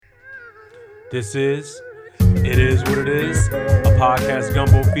This is It Is What It Is, a podcast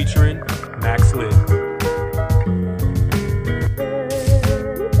gumbo featuring Max Lit.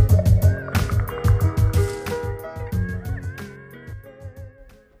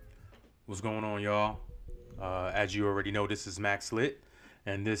 What's going on, y'all? As you already know, this is Max Lit,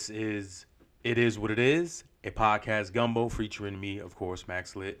 and this is It Is What It Is, a podcast gumbo featuring me, of course,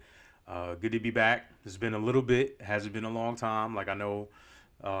 Max Lit. Good to be back. It's been a little bit, hasn't been a long time. Like I know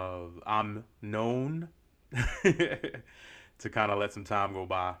I'm known to kind of let some time go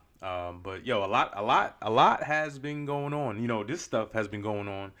by. But yo, a lot has been going on. You know, this stuff has been going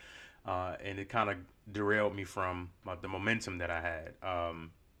on, and it kind of derailed me from the momentum that I had.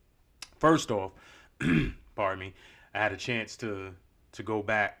 First off, pardon me, I had a chance to go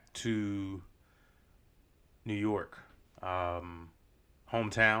back to New York,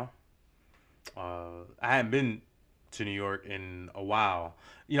 hometown. I hadn't been to New York in a while.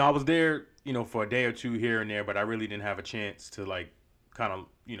 You know, I was there, you know, for a day or two here and there, but I really didn't have a chance to like kind of,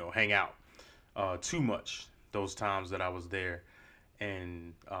 you know, hang out too much those times that I was there.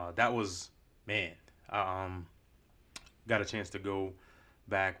 And that was, man, got a chance to go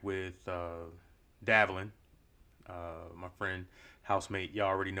back with Davlin, my friend, housemate. Y'all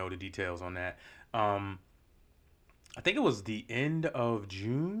already know the details on that. I think it was the end of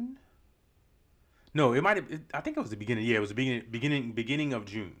June. No, it might have. I think it was the beginning. Yeah, it was the beginning of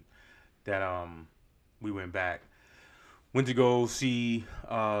June that we went back. Went to go see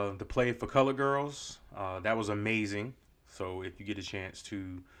the play for Color Girls. That was amazing. So if you get a chance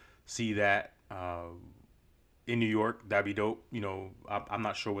to see that in New York, that'd be dope. You know, I'm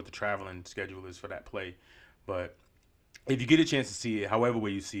not sure what the traveling schedule is for that play, but if you get a chance to see it, however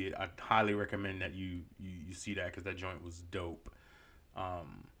way you see it, I highly recommend that you see that because that joint was dope.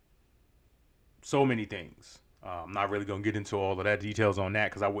 So many things. I'm not really going to get into all of that details on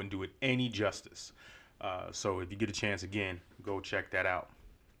that because I wouldn't do it any justice. So if you get a chance, again, go check that out.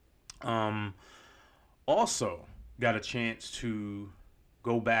 Also, got a chance to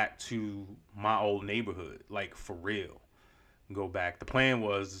go back to my old neighborhood, like for real. Go back. The plan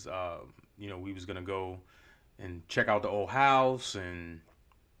was, you know, we was going to go and check out the old house and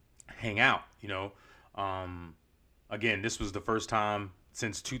hang out, you know. Again, this was the first time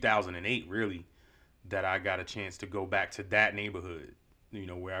since 2008, really, that I got a chance to go back to that neighborhood, you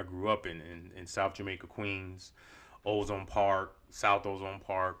know, where I grew up in South Jamaica, Queens, Ozone Park, South Ozone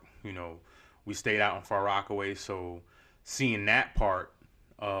Park. You know, we stayed out in Far Rockaway, so seeing that part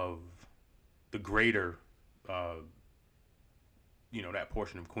of the greater, you know, that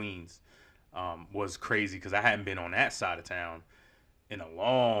portion of Queens was crazy because I hadn't been on that side of town in a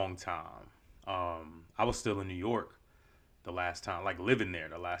long time. I was still in New York the last time, like living there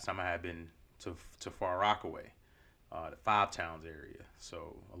the last time I had been to Far Rockaway, the Five Towns area.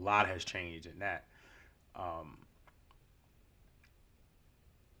 So a lot has changed in that.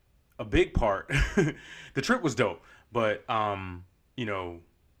 A big part, the trip was dope, but you know,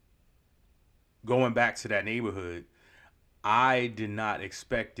 going back to that neighborhood, I did not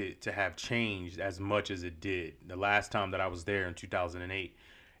expect it to have changed as much as it did. The last time that I was there in 2008,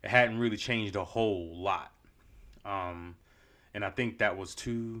 it hadn't really changed a whole lot. And I think that was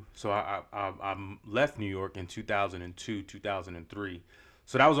so I left New York in 2002, 2003.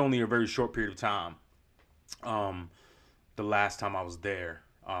 So that was only a very short period of time. The last time I was there,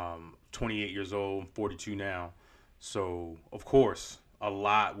 28 years old, 42 now. So of course, a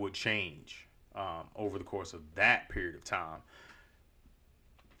lot would change over the course of that period of time.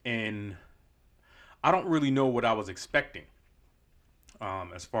 And I don't really know what I was expecting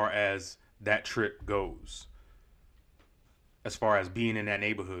as far as that trip goes. As far as being in that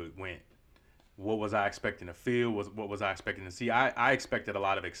neighborhood went, what was I expecting to feel? What was I expecting to see? I expected a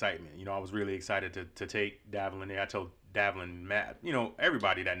lot of excitement. You know, I was really excited to take Davlin there. I told Davlin, Matt, you know,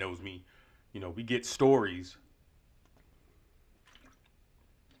 everybody that knows me, you know, we get stories.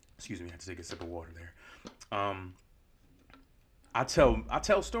 Excuse me, I had to take a sip of water there. I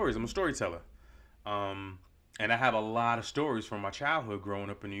tell stories. I'm a storyteller. And I have a lot of stories from my childhood growing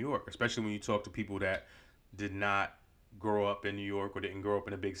up in New York, especially when you talk to people that did not grow up in New York or didn't grow up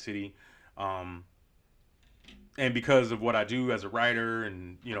in a big city. And because of what I do as a writer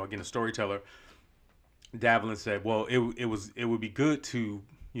and, you know, again, a storyteller, Davlin said, well, it would be good to,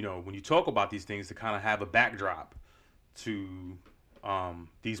 you know, when you talk about these things, to kind of have a backdrop to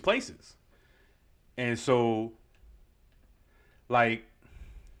these places. And so, like,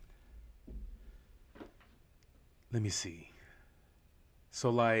 let me see. So,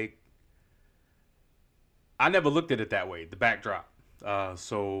 like, I never looked at it that way, the backdrop.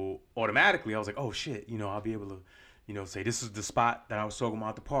 So automatically I was like, oh shit, you know, I'll be able to, say this is the spot that I was talking about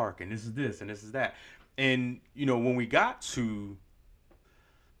at the park, and this is this, and this is that. And when we got to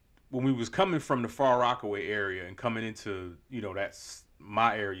when we was coming from the Far Rockaway area and coming into that's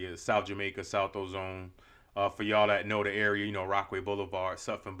my area, South Jamaica, South Ozone. For y'all that know the area, Rockaway Boulevard,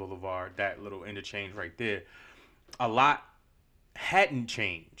 Sutphin Boulevard, that little interchange right there, a lot hadn't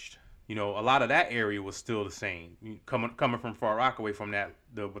changed. A lot of that area was still the same. Coming from Far Rockaway, from I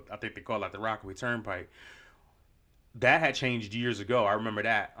think they call it like the Rockaway Turnpike, that had changed years ago. I remember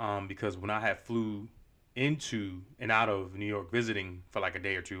that because when I had flew into and out of New York visiting for like a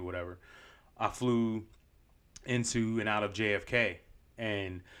day or two, whatever, I flew into and out of JFK,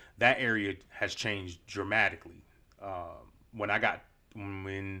 and that area has changed dramatically.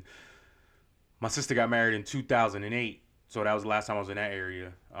 When my sister got married in 2008, so that was the last time I was in that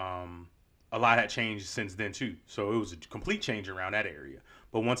area. A lot had changed since then too, so it was a complete change around that area.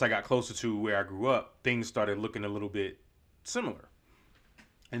 But once I got closer to where I grew up, things started looking a little bit similar.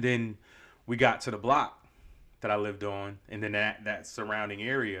 And then we got to the block that I lived on, and then that surrounding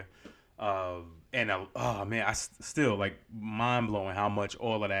area. Oh man, still like mind blowing how much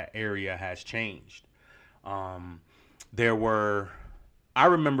all of that area has changed. There were, I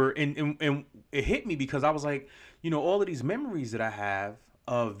remember, and it hit me because I was like, all of these memories that I have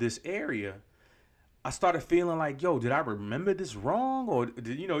of this area, I started feeling like, yo, did I remember this wrong? Or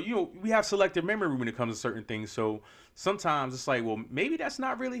did, we have selective memory when it comes to certain things. So sometimes it's like, well, maybe that's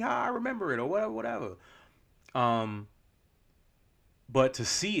not really how I remember it, or whatever. But to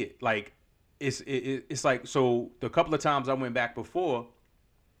see it, like, it's like, so the couple of times I went back before,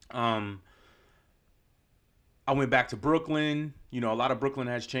 I went back to Brooklyn. A lot of Brooklyn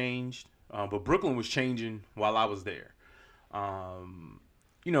has changed, but Brooklyn was changing while I was there.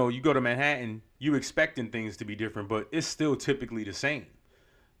 You go to Manhattan, you expecting things to be different, but it's still typically the same.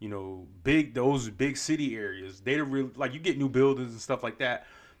 Those big city areas, they don't really, like, you get new buildings and stuff like that,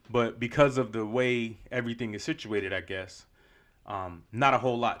 but because of the way everything is situated, I guess, not a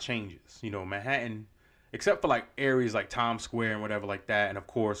whole lot changes. Manhattan, except for like areas like Times Square and whatever like that, and of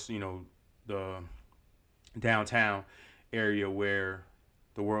course, the downtown area where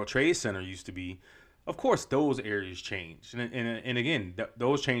the World Trade Center used to be. Of course, those areas changed, and again,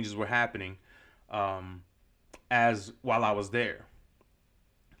 those changes were happening as while I was there.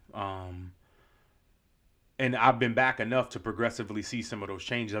 And I've been back enough to progressively see some of those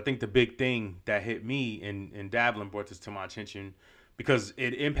changes. I think the big thing that hit me, and Davlin brought this to my attention because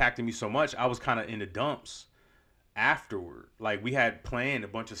it impacted me so much. I was kind of in the dumps afterward. Like, we had planned a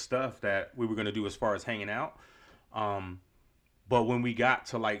bunch of stuff that we were going to do as far as hanging out. But when we got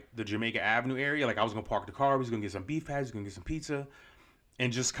to like the Jamaica Avenue area, like, I was going to park the car. We was going to get some beef patties, going to get some pizza,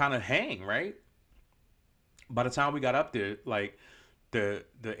 and just kind of hang, right? By the time we got up there, like, the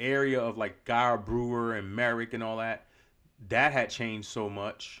area of like Guy Brewer and Merrick and all that had changed so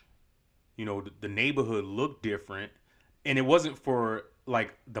much. The neighborhood looked different, and it wasn't for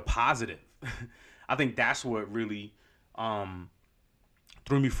like the positive. I think that's what really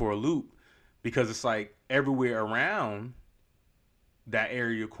threw me for a loop, because it's like everywhere around that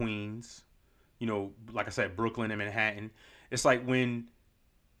area, Queens, like I said, Brooklyn and Manhattan, it's like when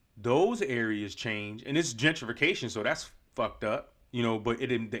those areas change, and it's gentrification, so that's fucked up. But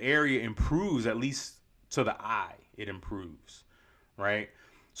the area improves, at least to the eye, it improves, right?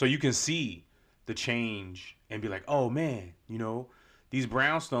 So you can see the change and be like, oh man, these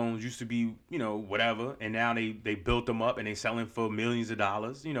brownstones used to be, whatever, and now they built them up and they selling for millions of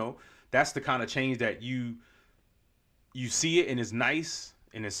dollars. That's the kind of change that you see it, and it's nice,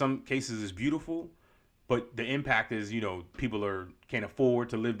 and in some cases it's beautiful, but the impact is, people can't afford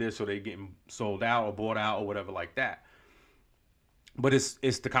to live there, so they're getting sold out or bought out or whatever like that. But it's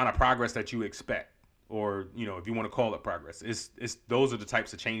the kind of progress that you expect, or if you want to call it progress, it's those are the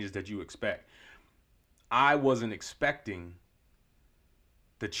types of changes that you expect. I wasn't expecting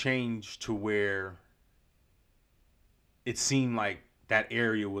the change to where it seemed like that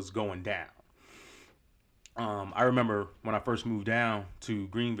area was going down. I remember when I first moved down to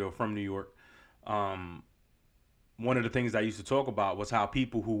Greenville from New York, one of the things I used to talk about was how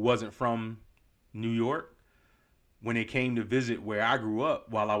people who wasn't from New York, when they came to visit where I grew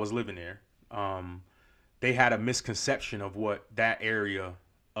up while I was living there, they had a misconception of what that area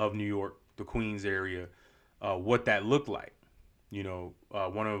of New York, the Queens area, what that looked like. When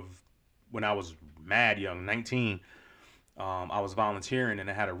I was mad young, 19, I was volunteering, and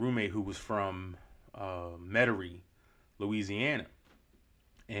I had a roommate who was from Metairie, Louisiana.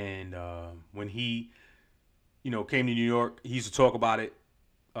 And when he, came to New York, he used to talk about it,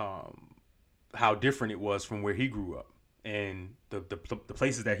 how different it was from where he grew up, and the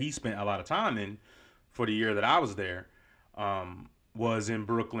places that he spent a lot of time in for the year that I was there was in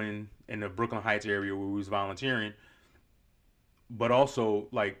Brooklyn, in the Brooklyn Heights area where we was volunteering. But also,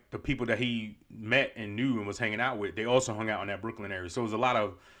 like, the people that he met and knew and was hanging out with, they also hung out in that Brooklyn area. So it was a lot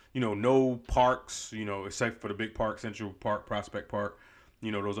of, no parks, except for the big park, Central Park, Prospect Park,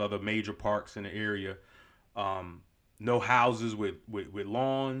 those other major parks in the area. No houses with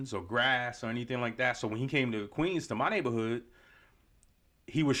lawns or grass or anything like that. So when he came to Queens, to my neighborhood,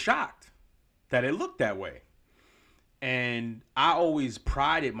 he was shocked that it looked that way. And I always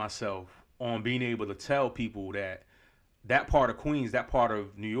prided myself on being able to tell people that that part of Queens, that part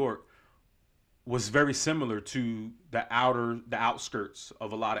of New York, was very similar to the outskirts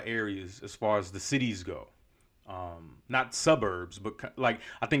of a lot of areas as far as the cities go. Not suburbs, but like,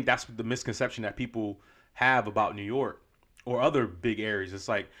 I think that's the misconception that people have about New York or other big areas. It's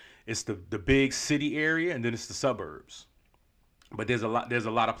like it's the big city area and then it's the suburbs. But there's a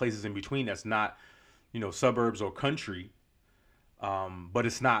lot of places in between that's not, suburbs or country, but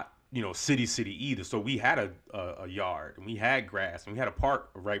it's not, city either. So we had a yard and we had grass and we had a park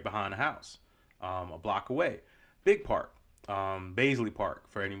right behind the house, a block away, big park, Baisley Park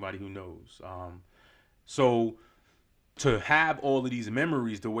for anybody who knows. So to have all of these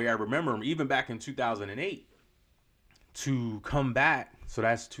memories the way I remember them, even back in 2008, to come back, so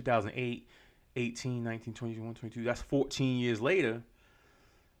that's 2008, 18, 19, 21, 22, that's 14 years later.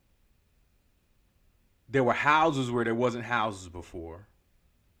 There were houses where there wasn't houses before,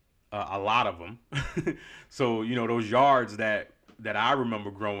 a lot of them. So those yards that I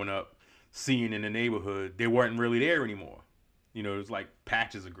remember growing up seeing in the neighborhood, they weren't really there anymore. It was like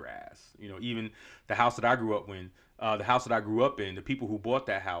patches of grass. Even the house that I grew up in, the people who bought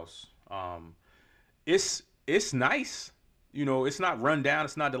that house, it's nice. It's not run down,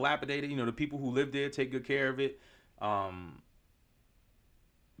 it's not dilapidated. The people who live there take good care of it. But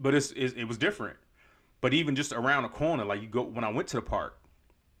it was different. But even just around the corner, like, when I went to the park,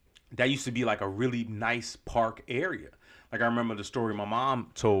 that used to be like a really nice park area. Like, I remember the story my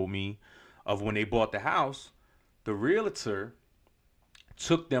mom told me of when they bought the house, the realtor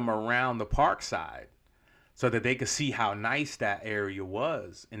took them around the park side so that they could see how nice that area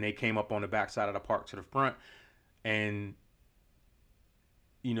was. And they came up on the back side of the park to the front, and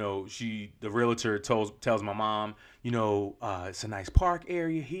the realtor tells my mom, it's a nice park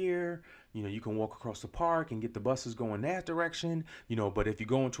area here. You can walk across the park and get the buses going that direction. But if you're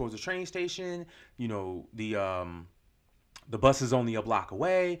going towards the train station, the bus is only a block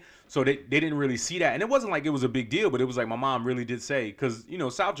away. So they didn't really see that. And it wasn't like it was a big deal, but it was like my mom really did say, because,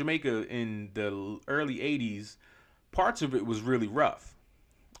 South Jamaica in the early 80s, parts of it was really rough.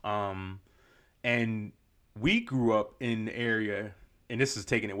 And we grew up in the area, and this is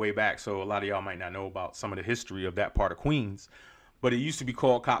taking it way back, so a lot of y'all might not know about some of the history of that part of Queens, but it used to be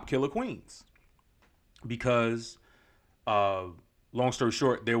called Cop Killer Queens because, long story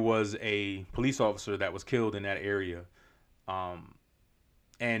short, there was a police officer that was killed in that area.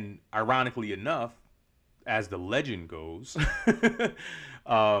 And ironically enough, as the legend goes,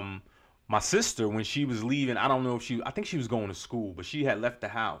 my sister, when she was leaving, I think she was going to school, but she had left the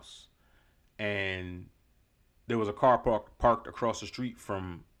house, and there was a car parked across the street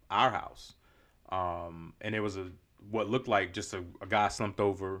from our house. And there was what looked like just a guy slumped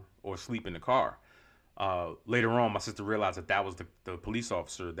over or asleep in the car. Later on, my sister realized that was the police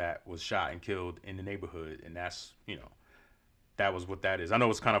officer that was shot and killed in the neighborhood. And that's, that was what that is. I know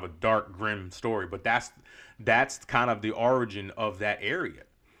it's kind of a dark, grim story, but that's kind of the origin of that area.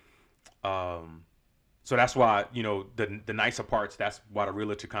 So that's why, the nicer parts, that's why the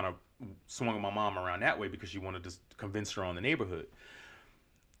realtor kind of swung my mom around that way, because she wanted to convince her on the neighborhood.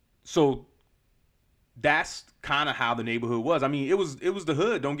 So that's kind of how the neighborhood was. I mean, it was the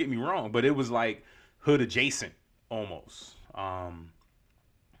hood, don't get me wrong, but it was like hood adjacent almost. And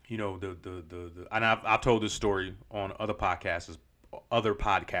I've told this story on other podcasts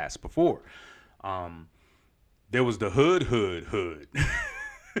before. There was the hood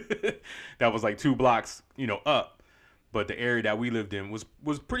that was like 2 blocks, up. But the area that we lived in was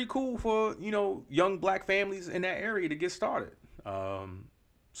pretty cool for, young black families in that area to get started.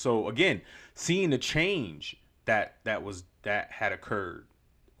 So again, seeing the change that had occurred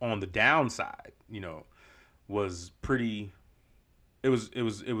on the downside, was pretty. It was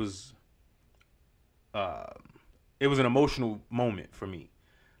an emotional moment for me,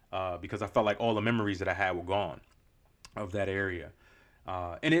 because I felt like all the memories that I had were gone of that area,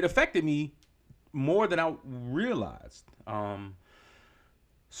 and it affected me more than I realized.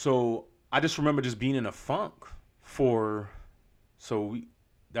 So I just remember just being in a funk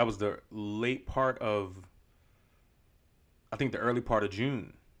that was the late part of, I think the early part of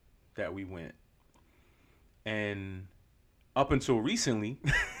June that we went. And up until recently,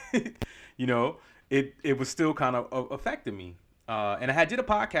 you know, it was still kind of affecting me. And I had did a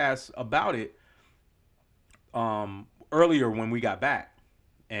podcast about it earlier when we got back,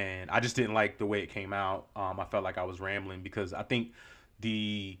 and I just didn't like the way it came out. I felt like I was rambling because I think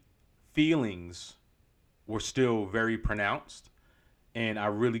the feelings were still very pronounced, and I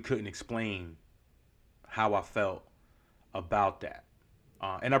really couldn't explain how I felt about that.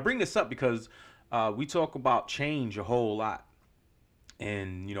 And I bring this up because we talk about change a whole lot,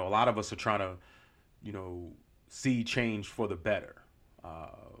 and a lot of us are trying to, you know, see change for the better,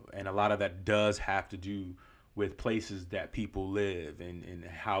 and a lot of that does have to do with places that people live and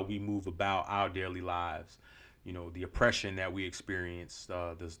how we move about our daily lives. The oppression that we experience,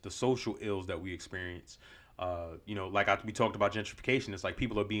 the social ills that we experience. Like we talked about gentrification. It's like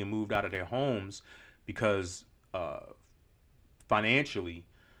people are being moved out of their homes because financially,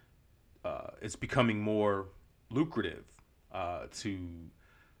 it's becoming more lucrative to,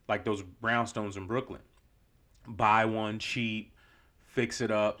 like those brownstones in Brooklyn, buy one cheap, fix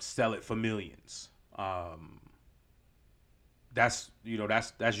it up, sell it for millions. That's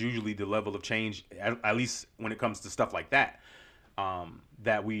usually the level of change, at least when it comes to stuff like that,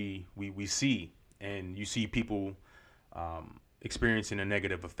 that we see, and you see people experiencing the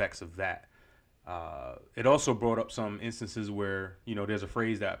negative effects of that. It also brought up some instances where there's a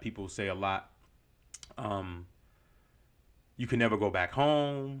phrase that people say a lot. You can never go back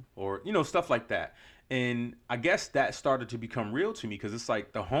home, or stuff like that. And I guess that started to become real to me because it's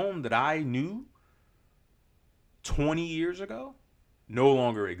like the home that I knew 20 years ago no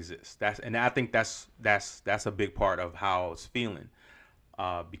longer exists. And I think that's a big part of how I was feeling,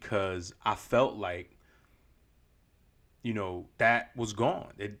 because I felt like that was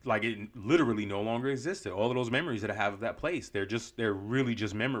gone. It literally no longer existed. All of those memories that I have of that place, they're really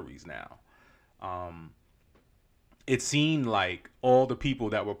just memories now. It seemed like all the people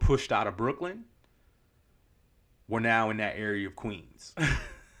that were pushed out of Brooklyn were now in that area of Queens.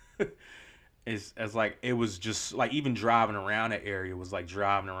 It's like, it was just like, even driving around that area was like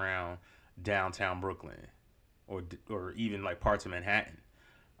driving around downtown Brooklyn, or even like parts of Manhattan.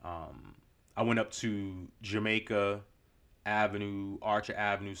 I went up to Jamaica Avenue, Archer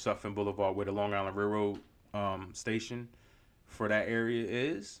Avenue, Suffolk Boulevard, where the Long Island Railroad station for that area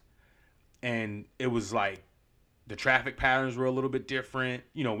is, and it was like the traffic patterns were a little bit different.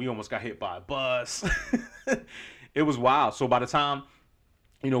 We almost got hit by a bus. It was wild. So by the time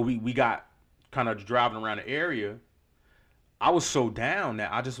we got kind of driving around the area, I was so down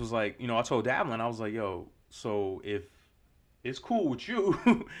that I just was like, I told Davlin, I was like, yo, so if it's cool with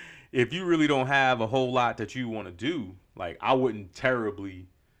you, if you really don't have a whole lot that you want to do, like, I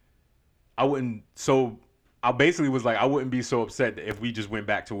basically was like, I wouldn't be so upset if we just went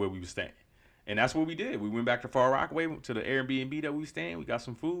back to where we were staying. And that's what we did. We went back to Far Rockaway, to the Airbnb that we staying. We got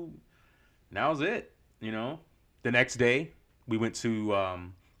some food. And that was it. The next day, we went to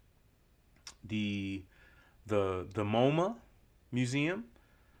the MoMA museum,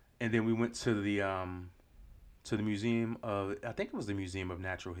 and then we went to the museum of, I think it was the Museum of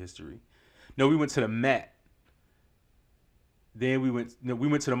Natural History. No, we went to the Met. Then we went to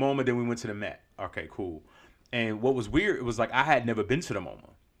the MoMA. Then we went to the Met. Okay, cool. And what was weird, it was like I had never been to the MoMA.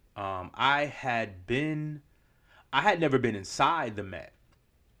 I had never been inside the Met,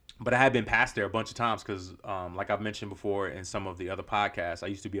 but I had been past there a bunch of times because, like I've mentioned before in some of the other podcasts, I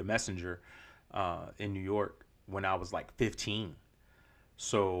used to be a messenger in New York when I was like 15.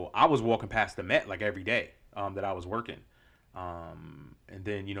 So I was walking past the Met like every day that I was working. And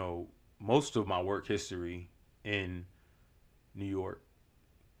then, most of my work history in New York,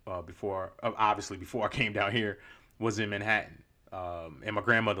 before I came down here, was in Manhattan. And my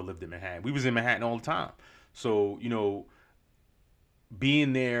grandmother lived in Manhattan. We was in Manhattan all the time. So,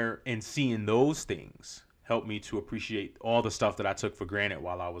 being there and seeing those things helped me to appreciate all the stuff that I took for granted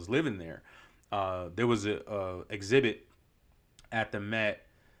while I was living there. There was a exhibit at the Met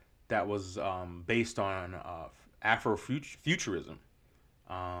that was based on Afrofuturism.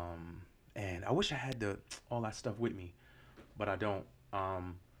 And I wish I had all that stuff with me, but I don't.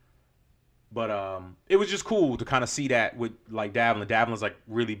 But it was just cool to kind of see that with like Davlin. Davlin's like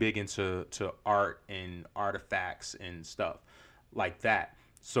really big into art and artifacts and stuff like that.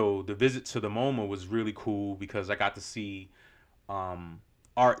 So the visit to the MoMA was really cool because I got to see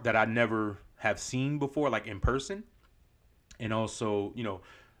art that I never have seen before, like in person. And also,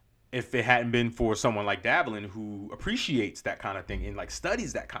 if it hadn't been for someone like Davlin who appreciates that kind of thing and like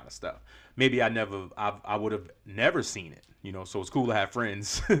studies that kind of stuff, maybe I would have never seen it. So it's cool to have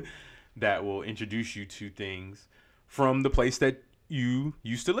friends that will introduce you to things from the place that you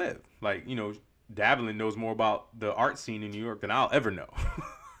used to live. Like, Dabbling knows more about the art scene in New York than I'll ever know,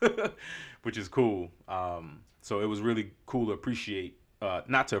 which is cool. So it was really cool to appreciate,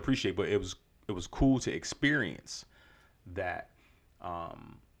 not to appreciate, but it was cool to experience that,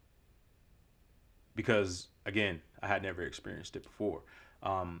 um, because again, I had never experienced it before.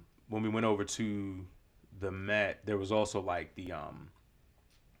 When we went over to the Met, there was also like the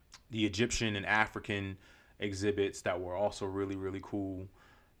Egyptian and African exhibits that were also really really cool.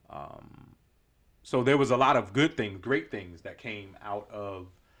 Um, so there was a lot of good things, great things that came out of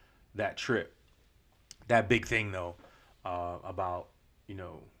that trip. That big thing though, about you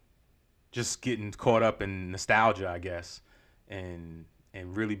know just getting caught up in nostalgia, I guess, and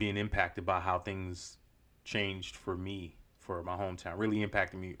really being impacted by how things changed for me, for my hometown, really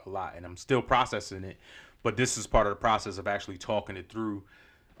impacted me a lot, and I'm still processing it. But this is part of the process of actually talking it through,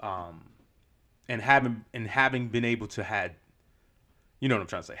 um, and having been able to had, you know what I'm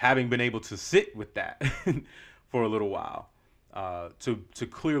trying to say, having been able to sit with that for a little while, to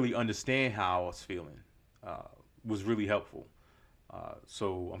clearly understand how I was feeling, uh, was really helpful.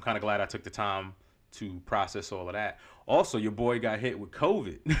 So I'm kind of glad I took the time to process all of that. Also, your boy got hit with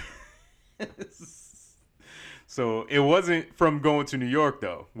COVID. So it wasn't from going to New York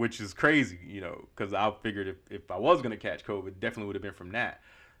though, which is crazy, because I figured if I was gonna catch COVID, definitely would have been from that.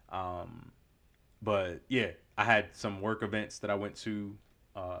 Um, but yeah, I had some work events that I went to,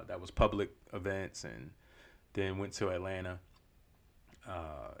 that was public events, and then went to Atlanta.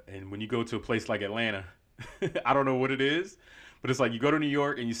 And when you go to a place like Atlanta, I don't know what it is, but it's like you go to New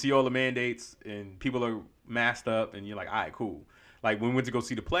York and you see all the mandates and people are masked up, and you're like, all right, cool. Like when we went to go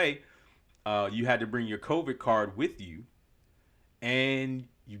see the play, you had to bring your COVID card with you, and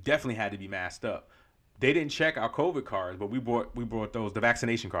you definitely had to be masked up. They didn't check our COVID cards, but we brought those, the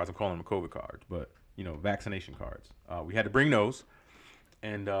vaccination cards. I'm calling them COVID cards, but vaccination cards. We had to bring those,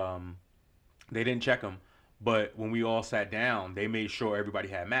 and they didn't check them. But when we all sat down, they made sure everybody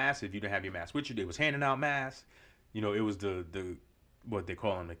had masks. If you didn't have your mask with you, they was handing out masks. It was the what they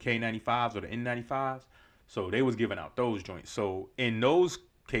call them, the K95s or the N95s. So they was giving out those joints. So in those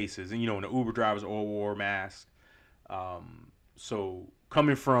cases, and and the Uber drivers all wore masks. So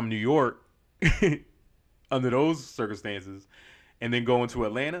coming from New York under those circumstances, and then going to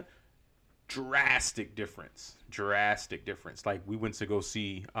Atlanta, drastic difference. Drastic difference. Like we went to go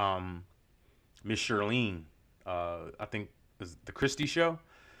see Miss Shirlene. I think it was the Christie show.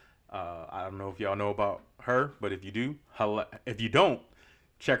 I don't know if y'all know about her, but if you do, if you don't,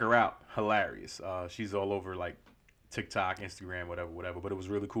 check her out. Hilarious. She's all over like TikTok, Instagram, whatever, whatever. But it was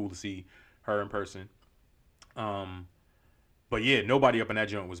really cool to see her in person. Um, but yeah, nobody up in that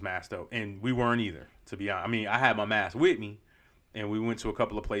joint was masked up, and we weren't either. To be honest, I mean, I had my mask with me, and we went to a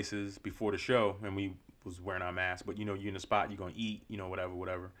couple of places before the show, and we was wearing our masks. But you in the spot, you're gonna eat, whatever,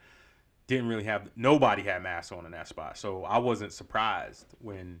 whatever. Didn't really have, nobody had masks on in that spot, so I wasn't surprised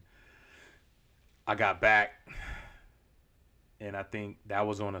when I got back, and I think that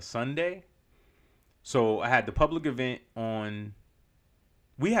was on a Sunday. So I had the public event on.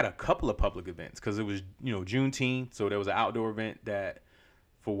 We had a couple of public events because it was Juneteenth, so there was an outdoor event that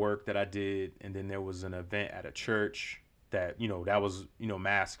for work that I did, and then there was an event at a church that that was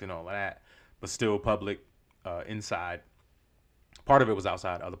masked and all of that, but still public, inside. Part of it was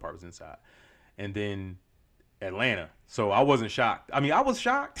outside, other part was inside, and then Atlanta. So I wasn't shocked. I mean, I was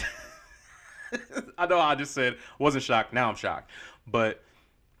shocked. I know I just said wasn't shocked. Now I'm shocked, but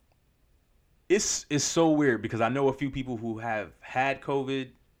it's so weird because I know a few people who have had COVID.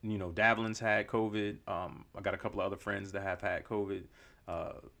 Davlin's had COVID. I got a couple of other friends that have had COVID,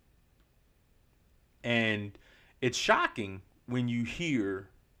 uh, and it's shocking when you hear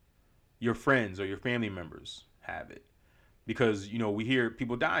your friends or your family members have it, because we hear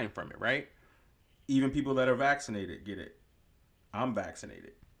people dying from it, right? Even people that are vaccinated get it. I'm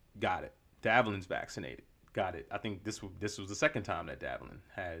vaccinated, got it. Davlin's vaccinated, got it. I think this was the second time that Davlin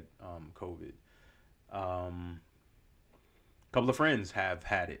had COVID. A couple of friends have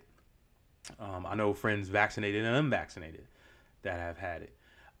had it. I know friends vaccinated and unvaccinated that have had it.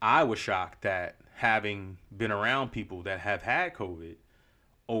 I was shocked that, having been around people that have had COVID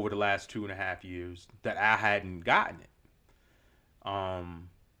over the last 2.5 years, that I hadn't gotten it.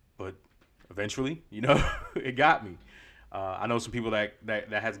 But eventually, it got me. I know some people that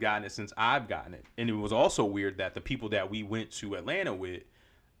has gotten it since I've gotten it, and it was also weird that the people that we went to Atlanta with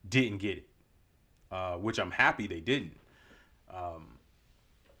didn't get it, which I'm happy they didn't. Um,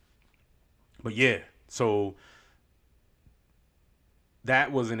 but yeah, so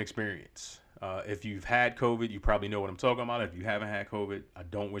that was an experience. If you've had COVID, you probably know what I'm talking about. If you haven't had COVID, I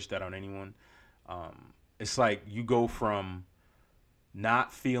don't wish that on anyone. It's like you go from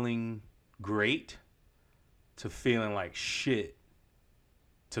not feeling great to feeling like shit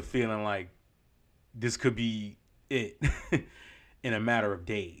to feeling like this could be it in a matter of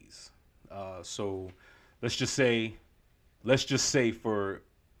days. So let's just say, for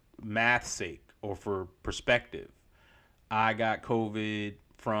math's sake or for perspective, I got COVID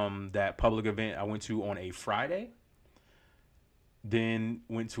from that public event I went to on a Friday, then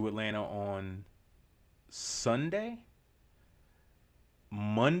went to Atlanta on Sunday.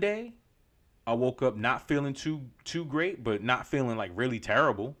 Monday, I woke up not feeling too great, but not feeling like really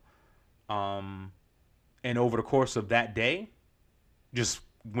terrible. And over the course of that day, just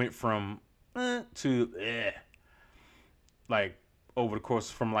went from to like over the course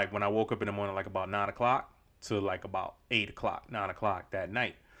from like when I woke up in the morning, like about 9 o'clock to like about 8 o'clock, 9 o'clock that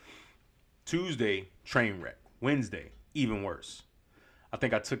night. Tuesday, train wreck. Wednesday, even worse. I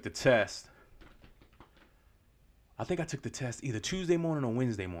think I took the test. Either Tuesday morning or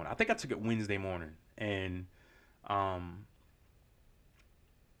Wednesday morning. I think I took it Wednesday morning. And I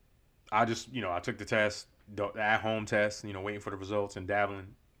just, I took the test, the at-home test, waiting for the results. And Davlin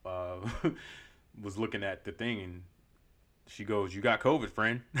was looking at the thing, and she goes, "You got COVID,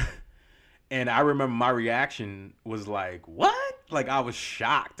 friend." And I remember my reaction was like, "What?" Like, I was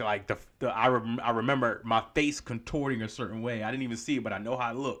shocked. Like, I remember my face contorting a certain way. I didn't even see it, but I know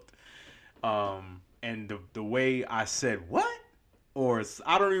how it looked. And the way I said, "What?" Or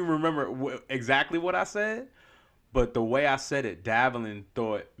I don't even remember exactly what I said, but the way I said it, Davlin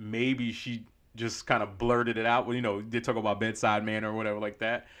thought maybe she just kind of blurted it out. Well, did talk about bedside manner or whatever like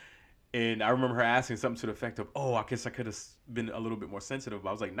that. And I remember her asking something to the effect of, "Oh, I guess I could have been a little bit more sensitive."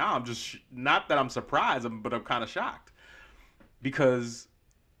 I was like, "Nah, I'm just not that I'm surprised, but I'm kind of shocked because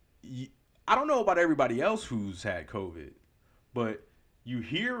I don't know about everybody else who's had COVID, but you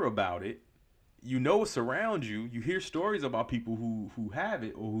hear about it, it's around you. You hear stories about people who have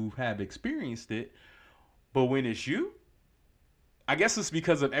it or who have experienced it, but when it's you, I guess it's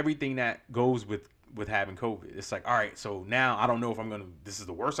because of everything that goes with having COVID. It's like, all right, so now I don't know if this is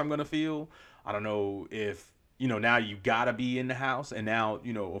the worst I'm gonna feel. I don't know if, now you gotta be in the house. And now,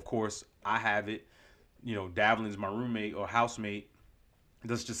 of course I have it, Davlin's my roommate or housemate.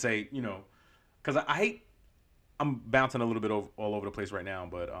 Let's just say, cause I hate, I'm bouncing a little bit all over the place right now,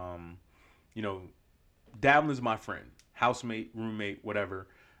 but, Davlin's my friend, housemate, roommate, whatever.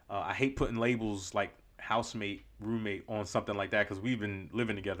 I hate putting labels like housemate, roommate on something like that, because we've been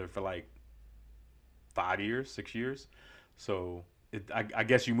living together for like 5 years, 6 years. So I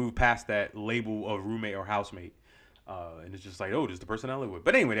guess you move past that label of roommate or housemate, and it's just like, oh, this is the person I live with.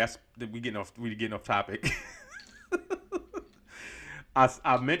 But anyway, we getting off topic.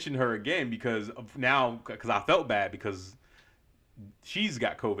 I mentioned her again because I felt bad because she's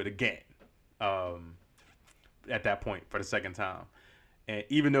got COVID again. At that point for the second time, and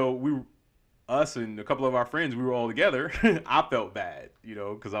even though us and a couple of our friends, we were all together, I felt bad,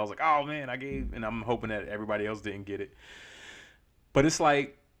 because I was like, oh man, and I'm hoping that everybody else didn't get it. But it's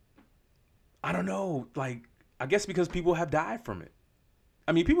like, I don't know, like, I guess because people have died from it.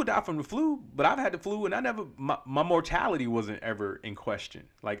 I mean, people die from the flu, but I've had the flu and my mortality wasn't ever in question.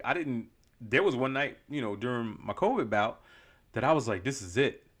 Like, there was one night, during my COVID bout that I was like, this is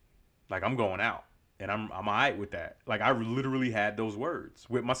it. Like, I'm going out. And I'm all right with that. Like, I literally had those words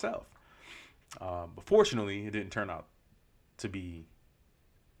with myself. But fortunately, it didn't turn out to be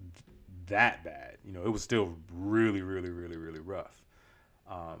that bad. It was still really, really, really, really rough.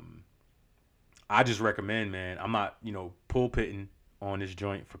 I just recommend, man, I'm not, pulpitting on this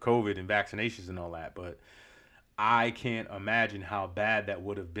joint for COVID and vaccinations and all that, but I can't imagine how bad that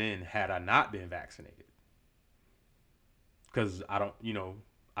would have been had I not been vaccinated. Because I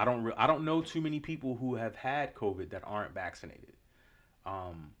don't know too many people who have had COVID that aren't vaccinated.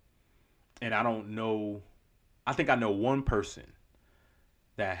 And I don't know, I think I know one person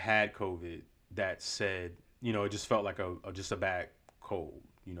that had COVID that said, it just felt like just a bad cold.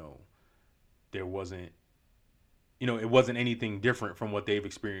 There wasn't, it wasn't anything different from what they've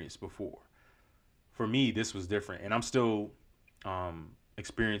experienced before. For me, this was different, and I'm still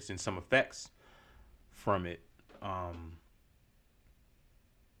experiencing some effects from it.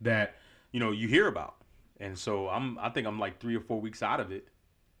 That you hear about, and so I think I'm like 3 or 4 weeks out of it,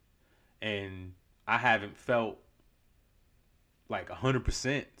 and I haven't felt like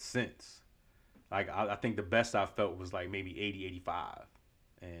 100% since. Like, I think the best I felt was like maybe 80, 85,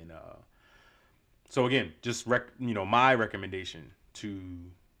 and so again, just my recommendation to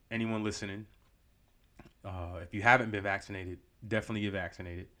anyone listening, if you haven't been vaccinated, definitely get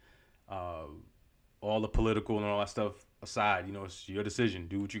vaccinated. All the political and all that stuff aside, it's your decision.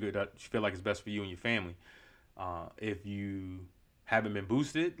 Do what you feel like is best for you and your family. If you haven't been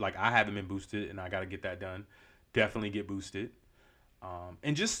boosted. Like I haven't been boosted, and I got to get that done. Definitely get boosted.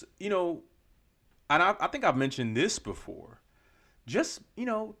 And just and I think I've mentioned this before. Just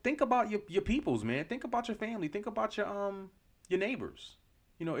think about your peoples, man. Think about your family. Think about your neighbors.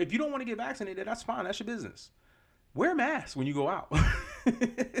 If you don't want to get vaccinated, that's fine. That's your business. Wear a mask when you go out.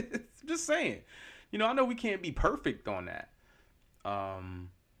 Just saying. I know we can't be perfect on that.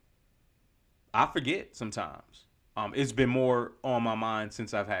 I forget sometimes. It's been more on my mind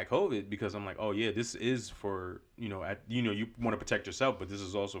since I've had COVID because I'm like, oh yeah, this is for you want to protect yourself, but this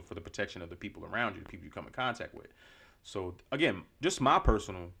is also for the protection of the people around you, the people you come in contact with. So again, just my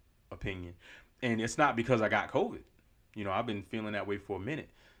personal opinion, and it's not because I got COVID. I've been feeling that way for a minute.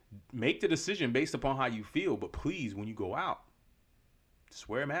 Make the decision based upon how you feel, but please, when you go out, just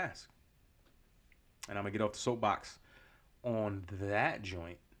wear a mask. And I'm gonna get off the soapbox on that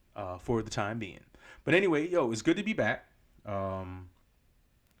joint for the time being. But anyway, it's good to be back.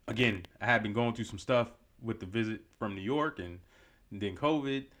 Again, I have been going through some stuff with the visit from New York and then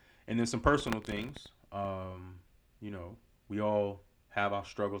COVID, and then some personal things. We all have our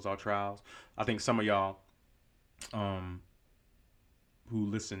struggles, our trials. I think some of y'all who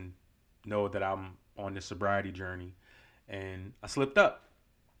listen know that I'm on this sobriety journey, and I slipped up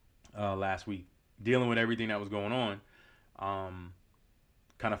last week dealing with everything that was going on.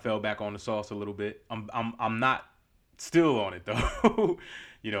 Kind of fell back on the sauce a little bit. I'm not still on it though.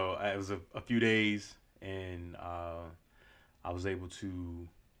 It was a few days, and I was able to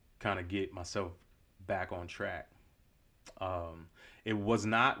kind of get myself back on track. It was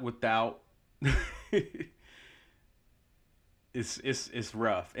not without. It's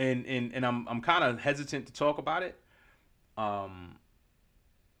rough, and I'm kind of hesitant to talk about it. And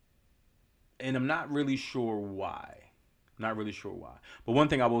I'm not really sure why. But one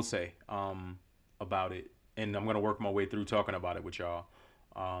thing I will say about it, and I'm gonna work my way through talking about it with y'all.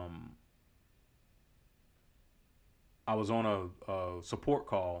 I was on a support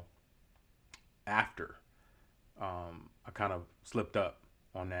call after I kind of slipped up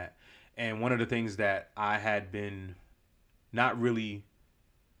on that, and one of the things that I had been not really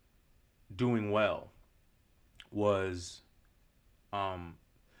doing well was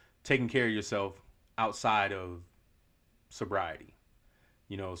taking care of yourself outside of sobriety.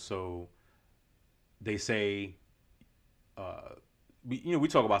 So they say, we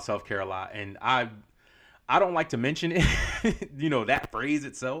talk about self-care a lot, and I don't like to mention it, that phrase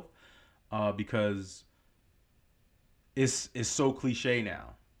itself, because it's so cliche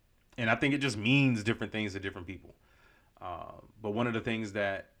now, and I think it just means different things to different people. But one of the things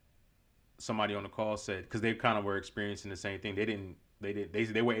that somebody on the call said, because they kind of were experiencing the same thing, they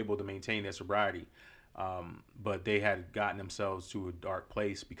were able to maintain their sobriety, but they had gotten themselves to a dark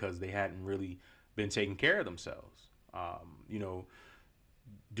place because they hadn't really been taking care of themselves.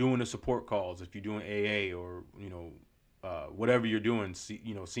 Doing the support calls, if you're doing AA or whatever you're doing,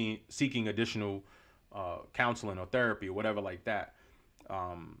 seeking additional counseling or therapy or whatever like that.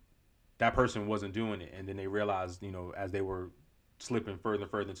 That person wasn't doing it, and then they realized, as they were slipping further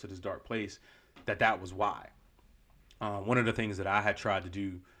and further into this dark place, that was why. One of the things that I had tried to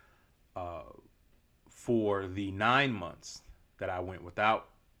do for the 9 months that I went without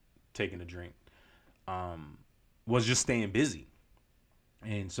taking a drink was just staying busy.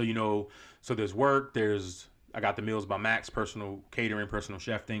 And so, so there's work, I got the Meals by Max personal catering, personal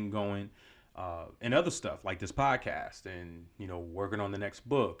chef thing going, and other stuff like this podcast and, working on the next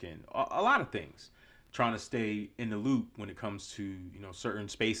book and a lot of things, trying to stay in the loop when it comes to, certain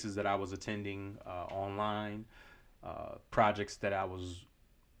spaces that I was attending online, projects that I was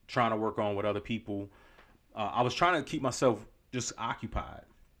trying to work on with other people. I was trying to keep myself just occupied.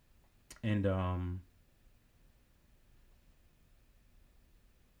 And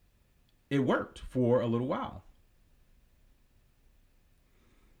it worked for a little while.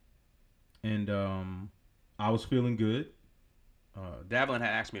 And I was feeling good. Davlin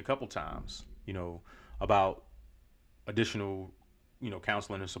had asked me a couple times, about additional,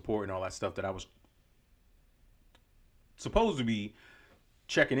 counseling and support and all that stuff that I was supposed to be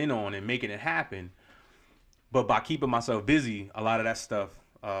checking in on and making it happen. But by keeping myself busy, a lot of that stuff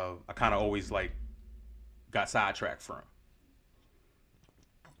I kind of always got sidetracked from.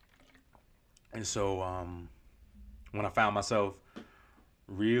 And so when I found myself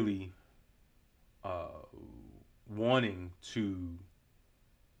really wanting to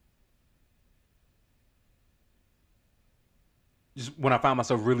when I found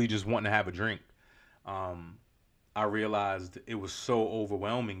myself really just wanting to have a drink, I realized it was so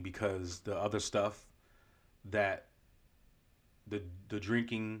overwhelming because the other stuff that the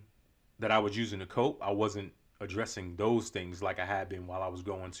drinking that I was using to cope, I wasn't addressing those things like I had been while I was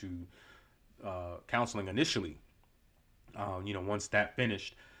going to counseling initially. Once that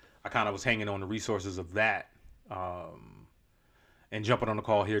finished, I kind of was hanging on the resources of that, and jumping on the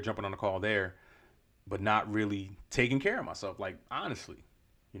call here, jumping on the call there, but not really taking care of myself, like honestly,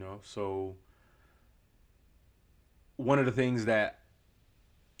 So one of the things that,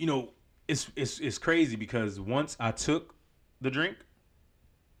 it's crazy because once I took the drink,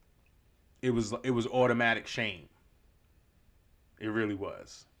 it was automatic shame. It really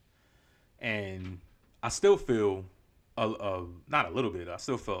was, and I still feel not a little bit. I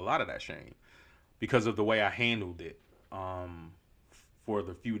still feel a lot of that shame because of the way I handled it for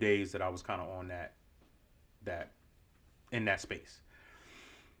the few days that I was kind of on that in that space.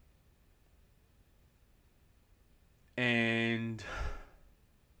 And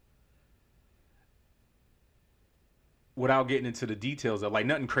without getting into the details of like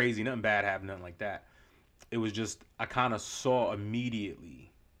nothing crazy, nothing bad happened, nothing like that. It was just I kind of saw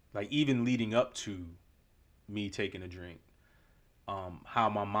immediately, like even leading up to me taking a drink, how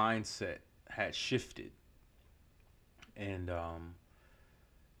my mindset had shifted, and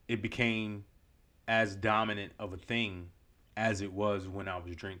it became as dominant of a thing as it was when I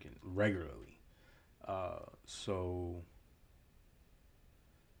was drinking regularly. So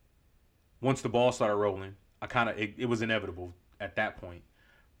once the ball started rolling, I kind of it was inevitable at that point.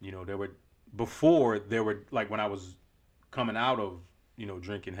 There were like when I was coming out of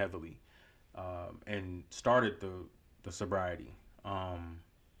drinking heavily, and started the sobriety.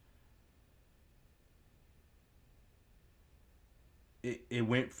 It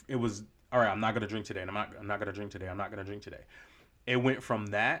was all right. I'm not gonna drink today, and I'm not gonna drink today. I'm not gonna drink today. It went from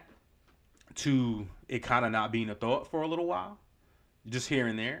that to it kind of not being a thought for a little while, just here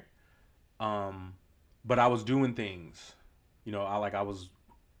and there. But I was doing things, I was,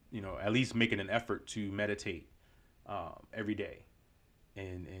 at least making an effort to meditate every day,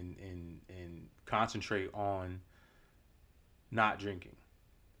 and concentrate on not drinking.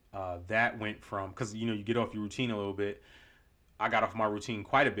 That went from because you get off your routine a little bit. I got off my routine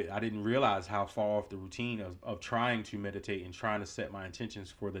quite a bit. I didn't realize how far off the routine of trying to meditate and trying to set my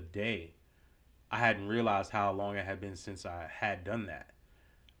intentions for the day. I hadn't realized how long it had been since I had done that.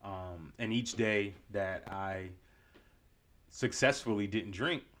 And each day that I successfully didn't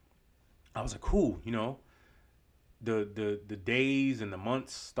drink, I was like, cool, the days and the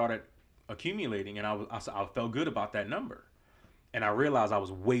months started accumulating, and I felt good about that number, and I realized I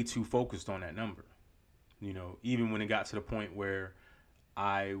was way too focused on that number. Even when it got to the point where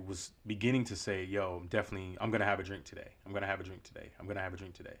I was beginning to say, yo, definitely, I'm gonna have a drink today. I'm gonna have a drink today. I'm gonna have a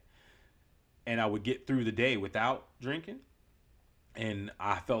drink today, and I would get through the day without drinking. And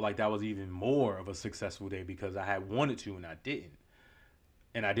I felt like that was even more of a successful day because I had wanted to and I didn't.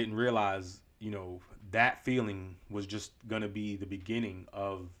 And I didn't realize, that feeling was just going to be the beginning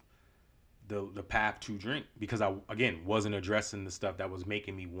of the path to drink because I, again, wasn't addressing the stuff that was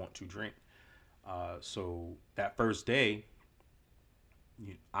making me want to drink. So that first day,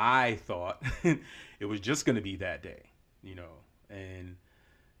 I thought it was just going to be that day, and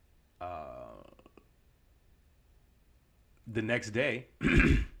the next day,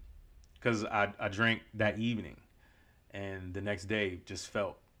 because I drank that evening, and the next day just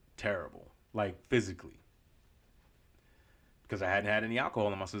felt terrible, like physically, because I hadn't had any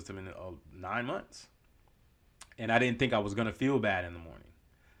alcohol in my system in 9 months, and I didn't think I was gonna feel bad in the morning.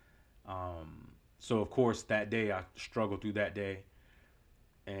 So of course that day I struggled through that day,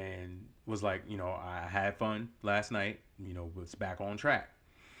 and was like, I had fun last night, was back on track.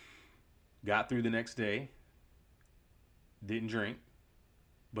 Got through the next day, didn't drink,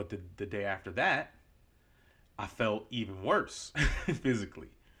 but the day after that, I felt even worse physically,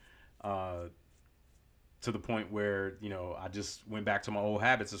 to the point where I just went back to my old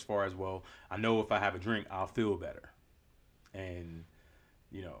habits as far as, well, I know if I have a drink, I'll feel better, and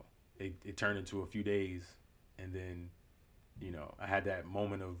it turned into a few days, and then I had that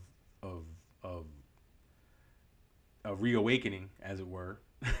moment of a reawakening, as it were.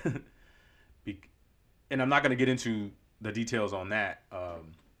 And I'm not going to get into the details on that.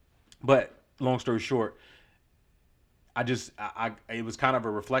 But long story short, I it was kind of a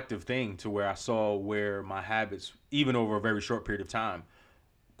reflective thing to where I saw where my habits, even over a very short period of time,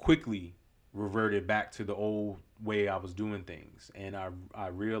 quickly reverted back to the old way I was doing things. And I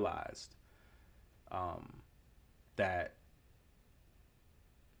realized that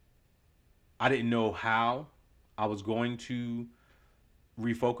I didn't know how I was going to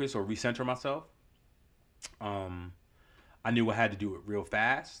refocus or recenter myself. I knew I had to do it real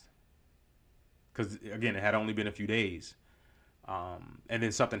fast because, again, it had only been a few days. And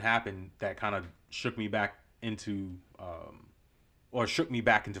then something happened that kind of shook me back into or shook me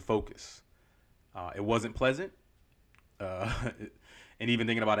back into focus. It wasn't pleasant. Uh, and even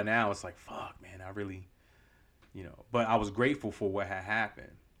thinking about it now, it's like, fuck, man, I really, but I was grateful for what had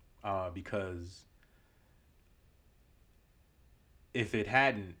happened because if it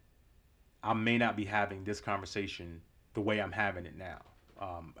hadn't, I may not be having this conversation the way I'm having it now.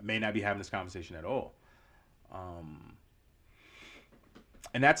 I may not be having this conversation at all.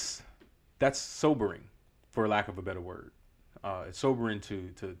 And that's sobering, for lack of a better word. It's sobering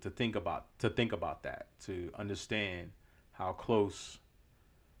to think about that, to understand how close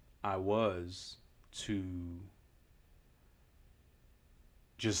I was to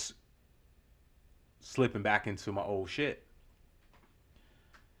just slipping back into my old shit.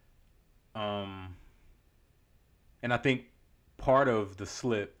 And I think part of the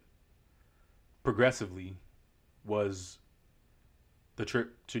slip progressively was the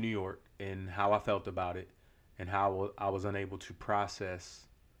trip to New York and how I felt about it and how I was unable to process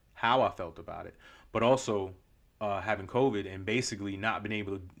how I felt about it, but also having COVID and basically not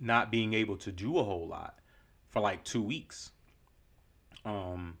being able to do a whole lot for like 2 weeks.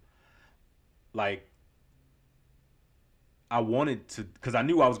 Like I wanted to, because I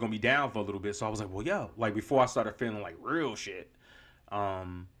knew I was gonna be down for a little bit, so I was like, well, yo, like before I started feeling like real shit, I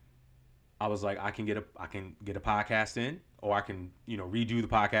was like, I can get a podcast in, or I can redo the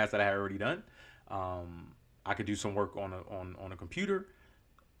podcast that I had already done. I could do some work on a computer.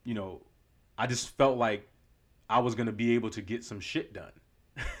 I just felt like I was gonna be able to get some shit done,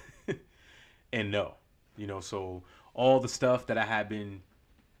 and no, so all the stuff that I had been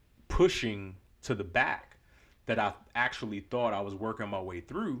pushing to the back that I actually thought I was working my way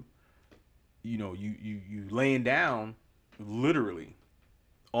through, you laying down literally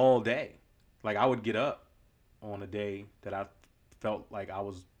all day. Like I would get up on a day that I felt like I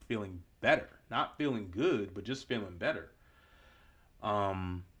was feeling better, not feeling good, but just feeling better.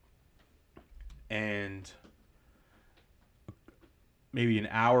 And maybe an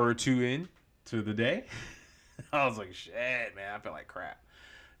hour or two in to the day, I was like, shit, man, I feel like crap.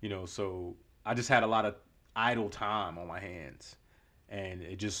 So I just had a lot of idle time on my hands, and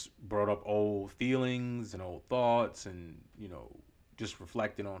it just brought up old feelings and old thoughts, and just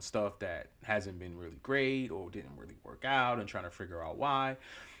reflecting on stuff that hasn't been really great or didn't really work out, and trying to figure out why,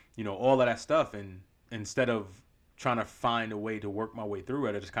 all of that stuff. And instead of trying to find a way to work my way through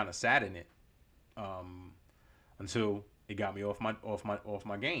it, I just kind of sat in it until it got me off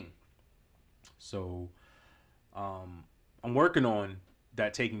my game. So I'm working on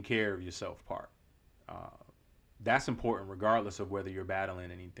that taking care of yourself part. That's important regardless of whether you're battling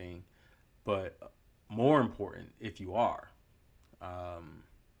anything, but more important if you are.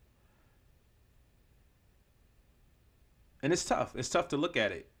 And it's tough. It's tough to look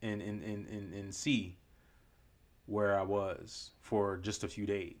at it and see where I was for just a few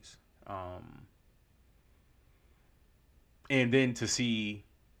days. And then to see,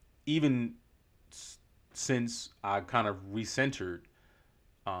 even since I kind of recentered,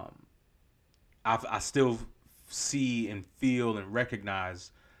 I still see and feel and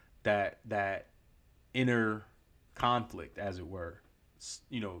recognize that inner conflict, as it were.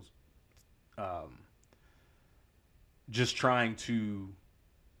 Just trying to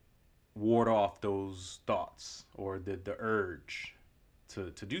ward off those thoughts or the urge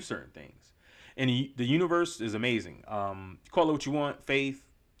to do certain things. And the universe is amazing. Call it what you want, faith,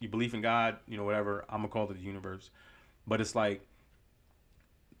 you believe in God, whatever. I'm gonna call it the universe. But it's like,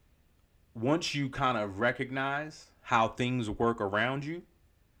 once you kind of recognize how things work around you,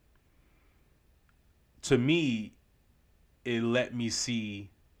 to me, it let me see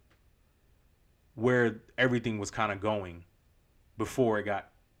where everything was kind of going before it got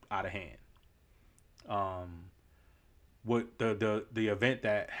out of hand. What the event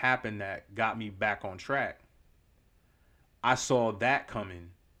that happened that got me back on track, I saw that coming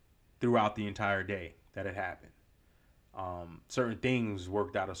throughout the entire day that it happened. Certain things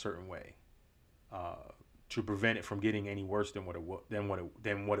worked out a certain way to prevent it from getting any worse than what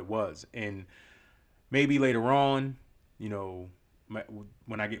it was. And maybe later on,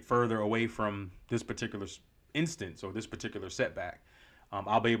 when I get further away from this particular instance or this particular setback,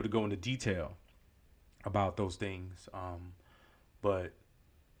 I'll be able to go into detail about those things. But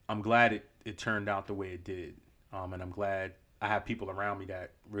I'm glad it turned out the way it did. And I'm glad I have people around me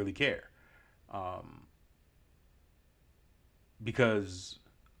that really care. Because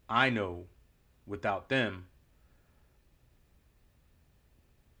I know without them,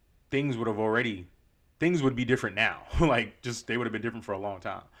 things would be different now. Like, just, they would have been different for a long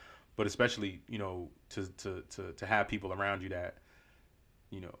time. But especially, to have people around you that,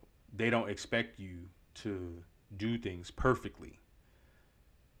 they don't expect you to do things perfectly.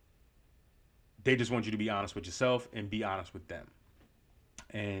 They just want you to be honest with yourself and be honest with them.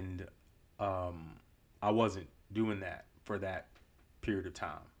 And I wasn't doing that for that period of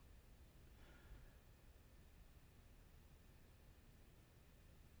time.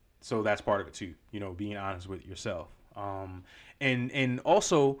 So that's part of it too, being honest with yourself. And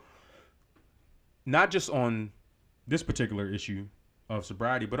also not just on this particular issue of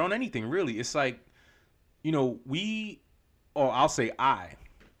sobriety, but on anything really. It's like, or I'll say I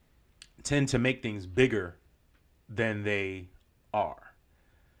tend to make things bigger than they are.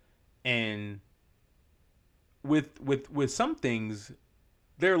 And with some things,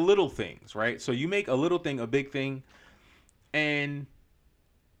 they're little things, right? So you make a little thing a big thing, and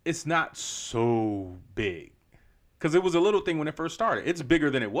it's not so big because it was a little thing when it first started. It's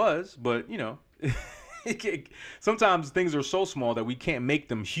bigger than it was, but sometimes things are so small that we can't make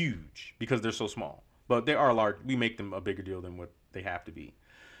them huge because they're so small. But they are large. We make them a bigger deal than what they have to be.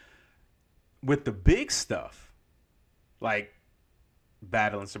 With the big stuff, like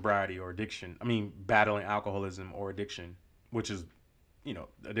battling sobriety or addiction, battling alcoholism or addiction, which is,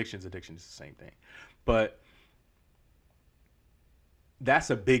 addiction's addiction is the same thing. But that's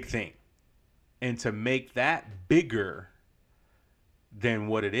a big thing. And to make that bigger than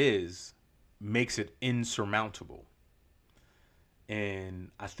what it is makes it insurmountable.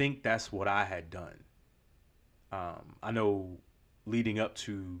 And I think that's what I had done. I know leading up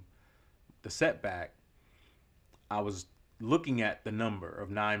to the setback, I was looking at the number of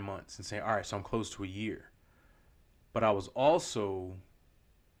 9 months and saying, all right, so I'm close to a year. But I was also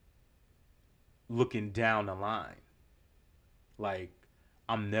looking down the line. Like,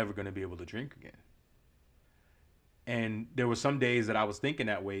 I'm never going to be able to drink again. And there were some days that I was thinking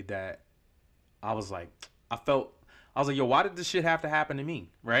that way, that I was like, yo, why did this shit have to happen to me?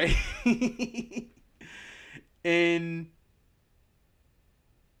 Right? And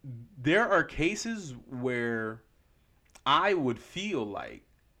there are cases where I would feel like,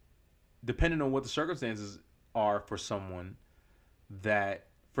 depending on what the circumstances are for someone, that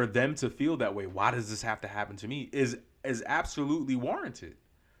for them to feel that way, why does this have to happen to me, is absolutely warranted.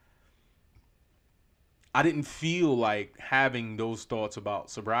 I didn't feel like having those thoughts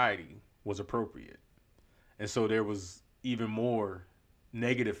about sobriety was appropriate. And so there was even more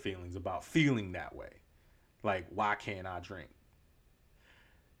negative feelings about feeling that way. Like, why can't I drink?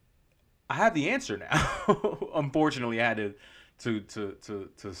 I have the answer now. Unfortunately, I had to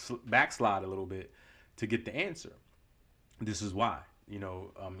backslide a little bit to get the answer. This is why.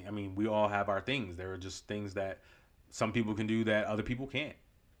 We all have our things. There are just things that some people can do that other people can't.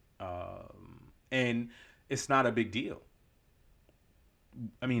 And it's not a big deal.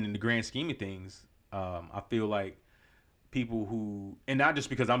 In the grand scheme of things, I feel like people who, and not just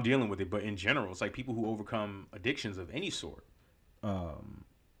because I'm dealing with it, but in general, it's like people who overcome addictions of any sort.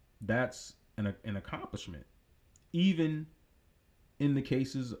 That's an accomplishment, even in the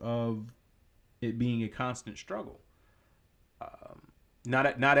cases of it being a constant struggle.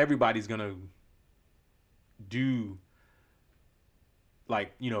 Not everybody's gonna do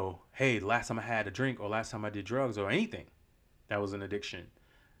like, hey, last time I had a drink or last time I did drugs or anything that was an addiction.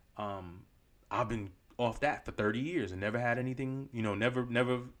 I've been off that for 30 years and never had anything,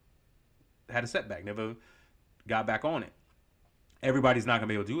 never had a setback, never got back on it. Everybody's not gonna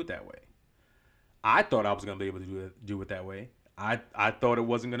be able to do it that way. I thought I was gonna be able to do it that way. I thought it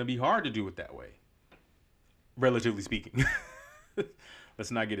wasn't gonna be hard to do it that way, relatively speaking.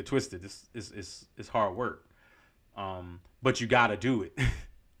 Let's not get it twisted. It's hard work. But you gotta do it.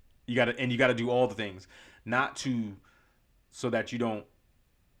 you gotta do all the things, so that you don't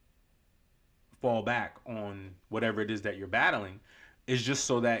fall back on whatever it is that you're battling. It's just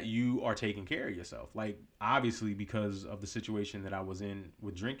so that you are taking care of yourself. Like, obviously, because of the situation that I was in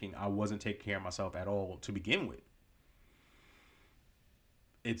with drinking, I wasn't taking care of myself at all to begin with.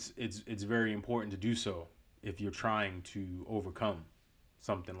 It's very important to do so if you're trying to overcome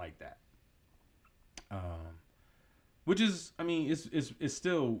something like that. Which is, it's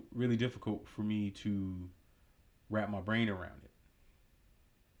still really difficult for me to wrap my brain around it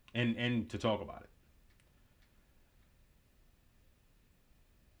and to talk about it.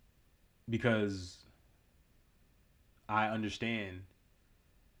 Because I understand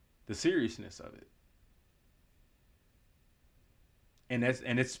the seriousness of it. And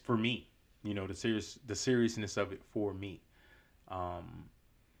it's for me, the seriousness of it for me.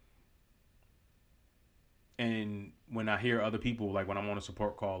 And when I hear other people, like when I'm on a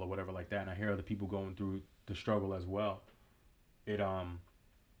support call or whatever like that, and I hear other people going through the struggle as well, it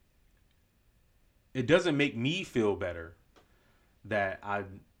doesn't make me feel better that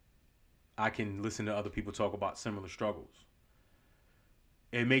I I can listen to other people talk about similar struggles.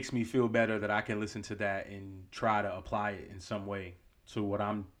 It makes me feel better that I can listen to that and try to apply it in some way to what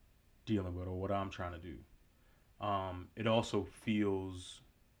I'm dealing with or what I'm trying to do. It also feels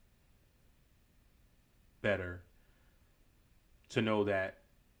better to know that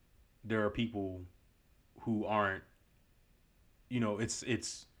there are people who aren't,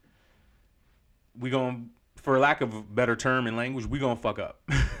 it's we going for lack of a better term in language, we gonna fuck up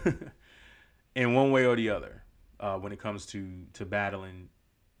in one way or the other when it comes to battling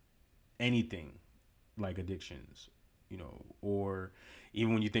anything like addictions, or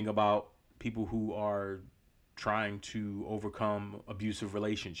even when you think about people who are trying to overcome abusive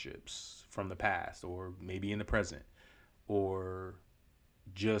relationships from the past or maybe in the present, or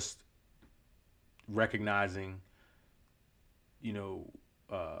just recognizing, you know,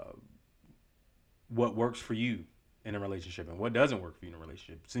 uh, what works for you in a relationship and what doesn't work for you in a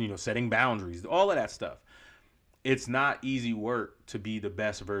relationship. So, setting boundaries, all of that stuff. It's not easy work to be the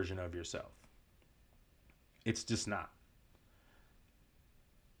best version of yourself. It's just not.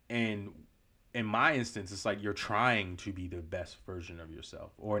 And in my instance, it's like you're trying to be the best version of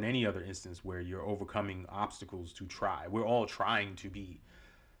yourself, or in any other instance where you're overcoming obstacles to try. We're all trying to be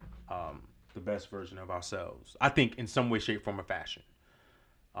the best version of ourselves. I think in some way, shape, form, or fashion.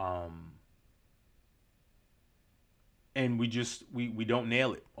 Um, and we don't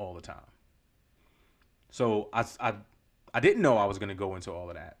nail it all the time. So I didn't know I was gonna go into all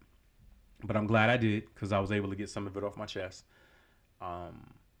of that, but I'm glad I did because I was able to get some of it off my chest,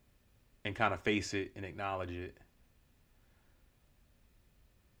 um, and kind of face it and acknowledge it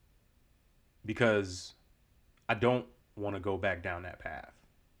because I don't want to go back down that path.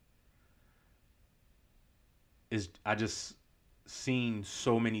 Is I just seen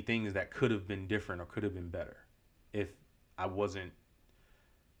so many things that could have been different or could have been better if I wasn't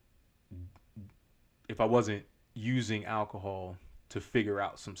if I wasn't using alcohol to figure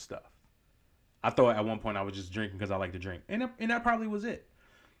out some stuff. I thought at one point I was just drinking because I like to drink, and that probably was it.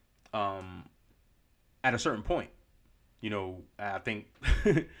 Um, at a certain point, I think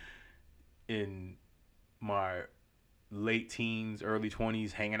in my late teens, early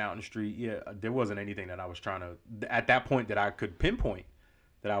 20s, hanging out in the street, yeah, there wasn't anything that I was trying to at that point that I could pinpoint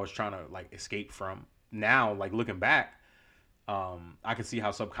that I was trying to like escape from. Now, like looking back, I could see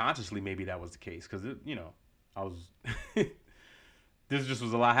how subconsciously maybe that was the case because I was this just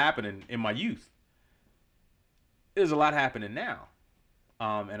was a lot happening in my youth. There's a lot happening now,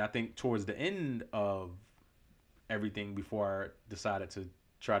 and I think towards the end of everything, before I decided to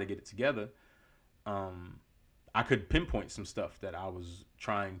try to get it together, um, I could pinpoint some stuff that I was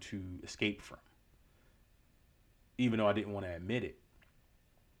trying to escape from, even though I didn't want to admit it.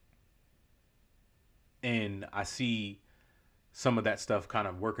 And I see some of that stuff kind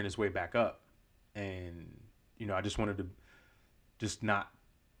of working its way back up, and I just wanted to just not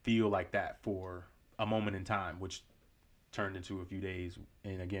feel like that for a moment in time, which turned into a few days.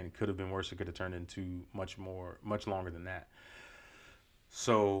 And again, it could have been worse. It could have turned into much longer than that.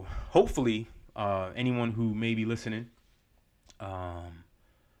 So hopefully, anyone who may be listening, um,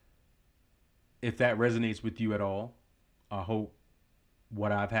 if that resonates with you at all, I hope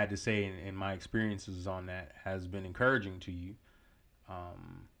what I've had to say and my experiences on that has been encouraging to you.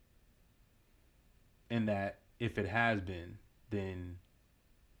 Um, and that if it has been, then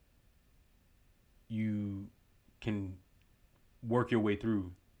you can work your way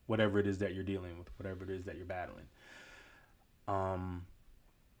through whatever it is that you're dealing with, whatever it is that you're battling. Um,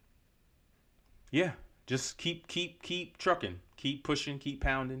 yeah, just keep trucking, keep pushing, keep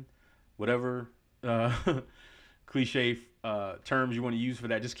pounding, whatever uh, cliche terms you want to use for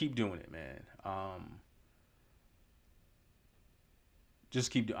that. Just keep doing it, man.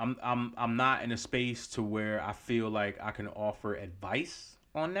 Just keep. I'm not in a space to where I feel like I can offer advice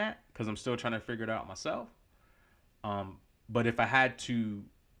on that because I'm still trying to figure it out myself. Um, but if I had to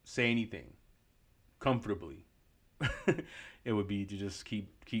say anything comfortably, it would be to just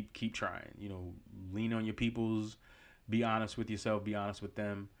keep trying. Lean on your peoples, be honest with yourself, be honest with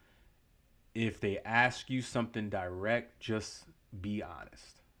them. If they ask you something direct, just be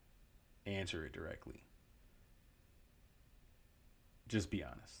honest. Answer it directly. Just be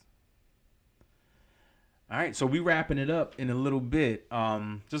honest. All right, so we wrapping it up in a little bit.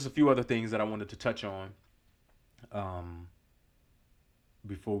 Just a few other things that I wanted to touch on um,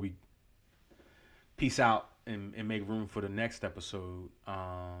 before we peace out and make room for the next episode.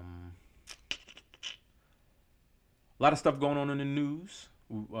 A lot of stuff going on in the news.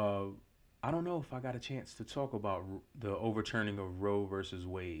 Uh, I don't know if I got a chance to talk about the overturning of Roe versus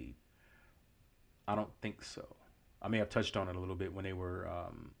Wade. I don't think so. I may have touched on it a little bit when they were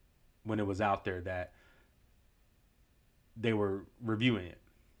when it was out there that they were reviewing it.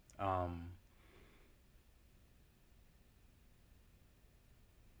 Um,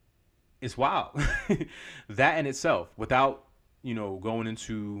 it's wild. That in itself, without going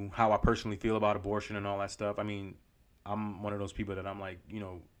into how I personally feel about abortion and all that stuff. I mean, I'm one of those people that I'm like,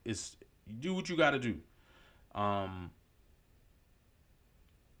 it's you do what you got to do. Um,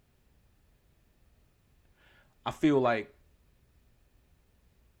 I feel like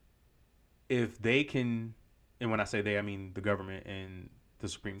if they can, and when I say they, I mean the government and the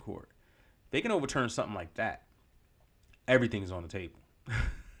Supreme Court, they can overturn something like that. Everything is on the table.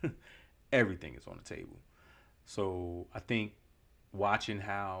 Everything is on the table. So I think watching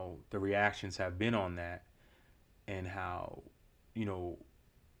how the reactions have been on that and how, you know,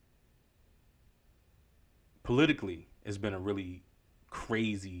 politically it's been a really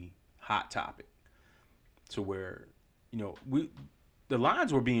crazy hot topic to where, we the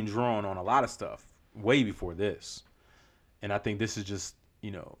lines were being drawn on a lot of stuff way before this. And I think this is just,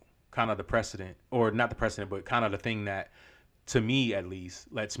 kind of the precedent, or not the precedent, but kind of the thing that, to me at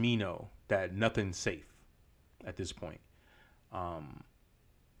least, lets me know that nothing's safe at this point. Um,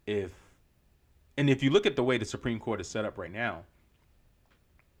 if if you look at the way the Supreme Court is set up right now,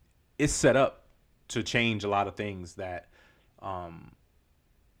 it's set up to change a lot of things that um,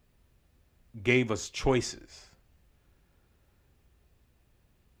 gave us choices.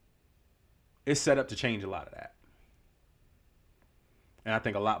 It's set up to change a lot of that, and I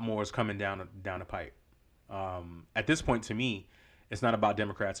think a lot more is coming down the pipe. At this point, to me, it's not about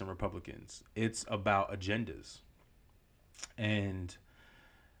Democrats and Republicans. It's about agendas, and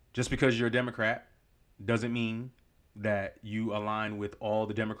just because you're a Democrat doesn't mean that you align with all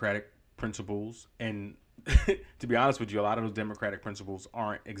the Democratic principles. And to be honest with you, a lot of those Democratic principles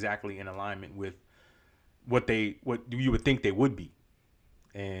aren't exactly in alignment with what you would think they would be,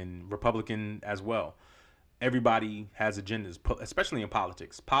 and Republican as well. Everybody has agendas, especially in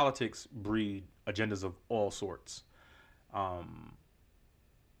politics. Politics breed agendas of all sorts. Um,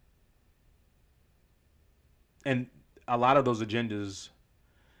 and a lot of those agendas,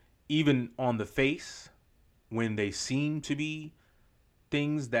 even on the face, when they seem to be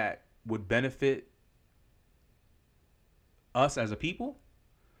things that would benefit us as a people,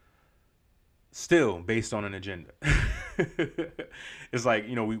 still based on an agenda. It's like,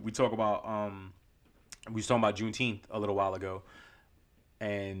 we talk about we was talking about Juneteenth a little while ago,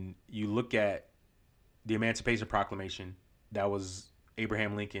 and you look at the Emancipation Proclamation. That was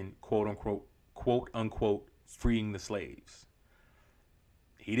Abraham Lincoln, quote unquote, freeing the slaves.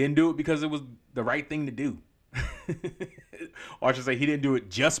 He didn't do it because it was the right thing to do. Or I should say, he didn't do it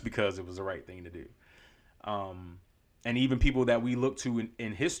just because it was the right thing to do. And even people that we look to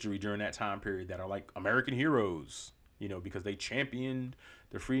in history during that time period that are like American heroes, because they championed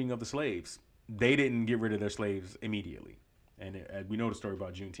the freeing of the slaves. They didn't get rid of their slaves immediately. And we know the story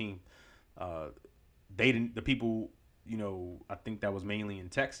about Juneteenth. They didn't. The people, I think that was mainly in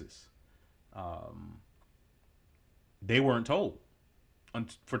Texas. They weren't told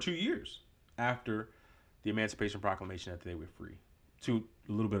for 2 years after the Emancipation Proclamation that they were free. A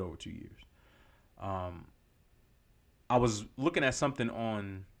little bit over 2 years. I was looking at something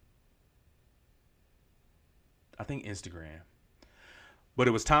on, I think, Instagram, but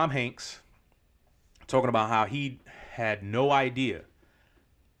it was Tom Hanks talking about how he had no idea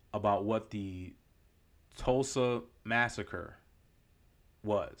about what the Tulsa massacre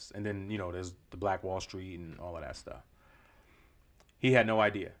was. And then, there's the Black Wall Street and all of that stuff. He had no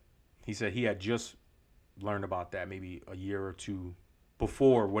idea. He said he had just learned about that maybe a year or two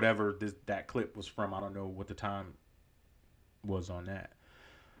before whatever that clip was from. I don't know what the time was on that.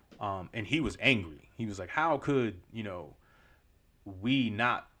 And he was angry. He was like, how could, we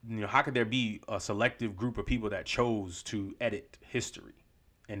not, how could there be a selective group of people that chose to edit history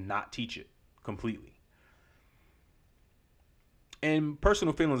and not teach it completely? And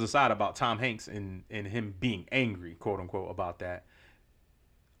personal feelings aside about Tom Hanks and him being angry, quote unquote, about that.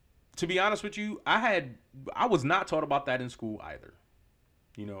 To be honest with you, I was not taught about that in school either.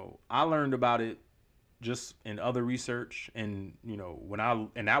 I learned about it just in other research, and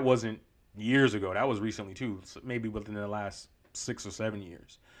and that wasn't years ago. That was recently too, so maybe within the last 6 or 7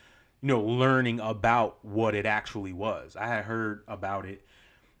 years. Learning about what it actually was. I had heard about it,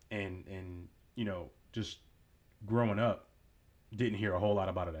 and just growing up, didn't hear a whole lot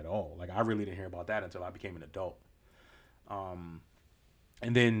about it at all. Like, I really didn't hear about that until I became an adult. And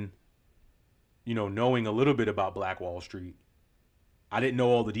then, knowing a little bit about Black Wall Street, I didn't know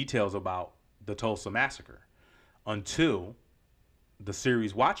all the details about the Tulsa massacre until the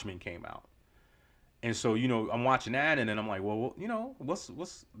series Watchmen came out. And so, I'm watching that, and then I'm like, well,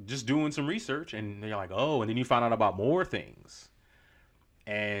 what's just doing some research, and they're like, oh, and then you find out about more things.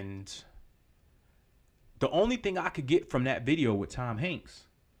 And the only thing I could get from that video with Tom Hanks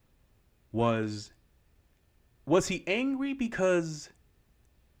was he angry because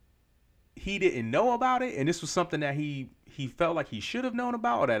he didn't know about it, and this was something that he felt like he should have known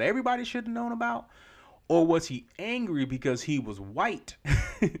about, or that everybody should have known about? Or was he angry because he was white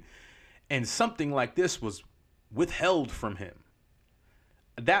and something like this was withheld from him?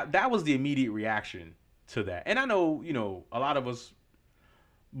 That was the immediate reaction to that. And I know, a lot of us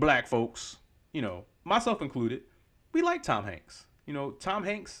black folks, myself included, we like Tom Hanks. Tom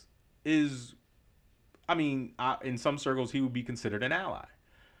Hanks is, in some circles, he would be considered an ally.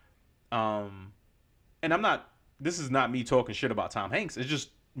 And this is not me talking shit about Tom Hanks. It's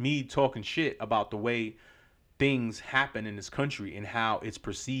just me talking shit about the way things happen in this country and how it's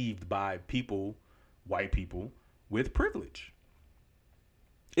perceived by people, white people, with privilege.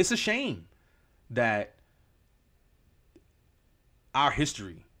 It's a shame that our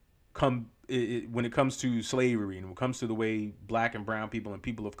history, when it comes to slavery and when it comes to the way black and brown people and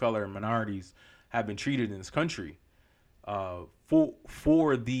people of color and minorities have been treated in this country,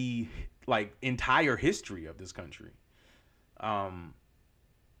 for the entire history of this country,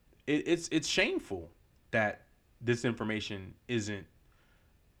 it's shameful that this information isn't,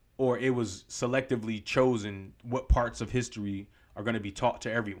 or it was selectively chosen what parts of history are going to be taught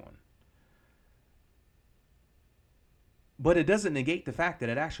to everyone. But it doesn't negate the fact that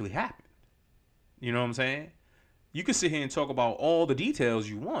it actually happened. You know what I'm saying? You can sit here and talk about all the details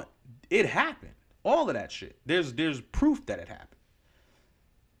you want. It happened. All of that shit. There's proof that it happened.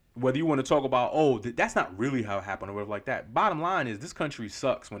 Whether you want to talk about, that's not really how it happened or whatever like that. Bottom line is, this country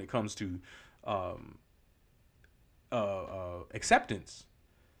sucks when it comes to acceptance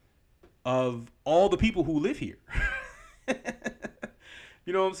of all the people who live here.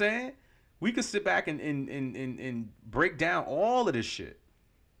 You know what I'm saying? We could sit back and break down all of this shit.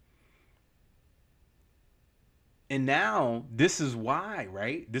 And now this is why,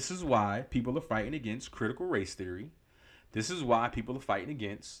 right? This is why people are fighting against critical race theory. This is why people are fighting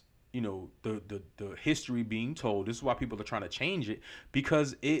against, the history being told. This is why people are trying to change it,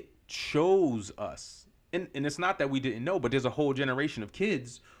 because it shows us. And it's not that we didn't know, but there's a whole generation of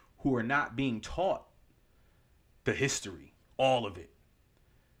kids who are not being taught the history, all of it.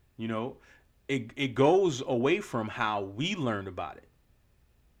 It goes away from how we learned about it.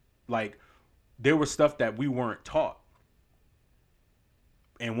 Like, there was stuff that we weren't taught.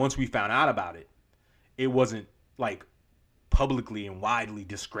 And once we found out about it, it wasn't publicly and widely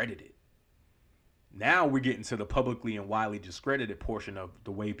discredited. Now we're getting to the publicly and widely discredited portion of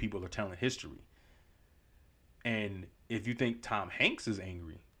the way people are telling history. And if you think Tom Hanks is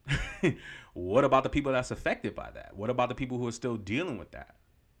angry, what about the people that's affected by that? What about the people who are still dealing with that?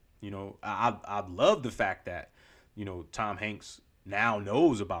 I love the fact that, Tom Hanks now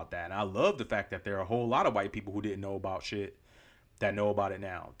knows about that. And I love the fact that there are a whole lot of white people who didn't know about shit that know about it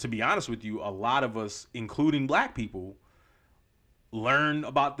now. To be honest with you, a lot of us, including black people, learn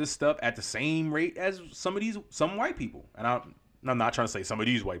about this stuff at the same rate as some white people. And I'm not trying to say some of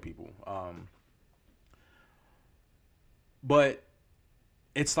these white people. But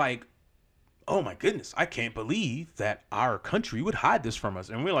it's like, oh my goodness, I can't believe that our country would hide this from us.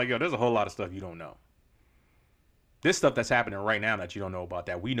 And we're like, yo, there's a whole lot of stuff you don't know. This stuff that's happening right now that you don't know about,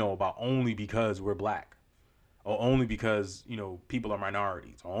 that we know about only because we're black, or only because, people are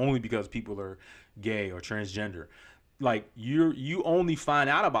minorities, or only because people are gay or transgender. Like, you only find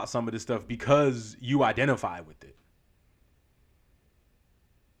out about some of this stuff because you identify with it.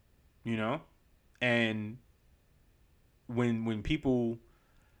 And when people,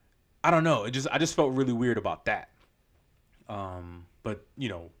 I don't know, I just felt really weird about that. But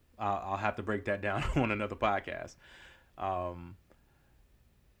I'll have to break that down on another podcast. But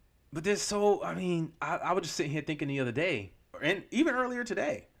there's I was just sitting here thinking the other day, and even earlier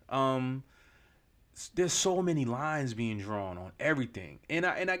today, there's so many lines being drawn on everything. And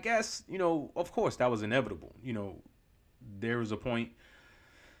I guess, of course that was inevitable. There was a point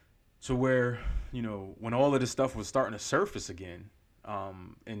to where, when all of this stuff was starting to surface again,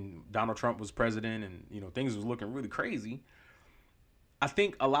 and Donald Trump was president, and, things was looking really crazy. I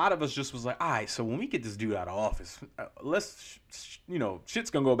think a lot of us just was like, all right, so when we get this dude out of office, let's, shit's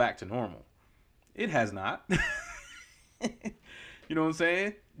going to go back to normal. It has not. You know what I'm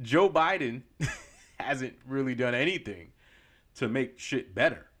saying? Joe Biden hasn't really done anything to make shit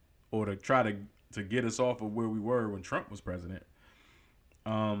better, or to try to get us off of where we were when Trump was president.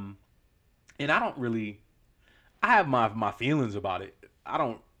 And I have my feelings about it. I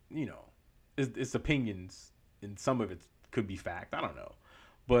don't, it's opinions, and some of it could be fact. I don't know,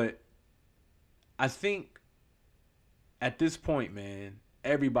 but I think at this point, man,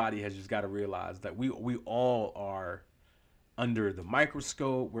 everybody has just got to realize that we all are under the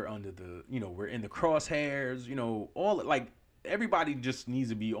microscope. We're under the, we're in the crosshairs. All like everybody just needs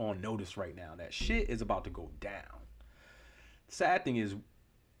to be on notice right now that shit is about to go down. Sad thing is,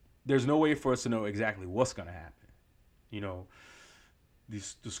 there's no way for us to know exactly what's gonna happen. You know, the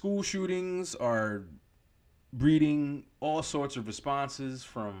school shootings are breeding all sorts of responses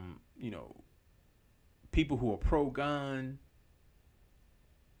from people who are pro-gun.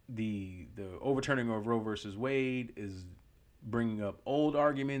 The overturning of Roe versus Wade is bringing up old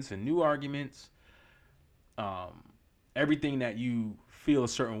arguments and new arguments. Everything that you feel a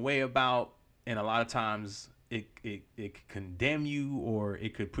certain way about, and a lot of times it could condemn you, or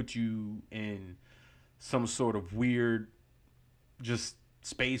it could put you in some sort of weird just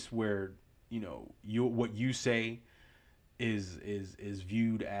space where what you say is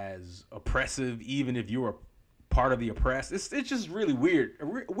viewed as oppressive, even if you're a part of the oppressed. It's just really weird, a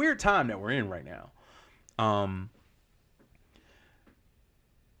weird time that we're in right now.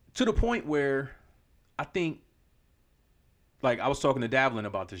 To the point where I think, like, I was talking to Davlin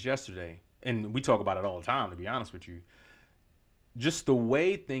about this yesterday, and we talk about it all the time, to be honest with you. Just the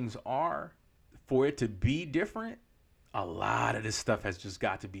way things are, for it to be different, a lot of this stuff has just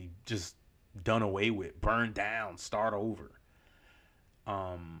got to be just done away with, burned down, start over.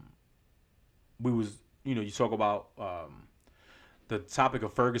 You talk about the topic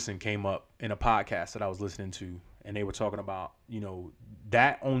of Ferguson came up in a podcast that I was listening to, and they were talking about,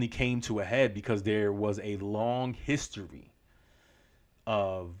 that only came to a head because there was a long history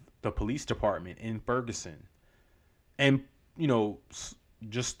of the police department in Ferguson, and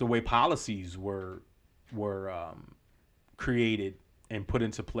just the way policies were created and put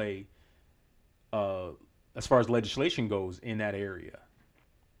into play as far as legislation goes in that area.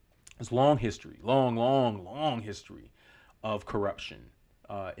 It's long history, long history of corruption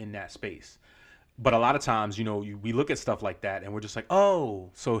in that space. But a lot of times, we look at stuff like that and we're just like, oh,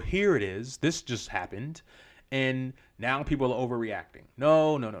 so here it is. This just happened. And now people are overreacting.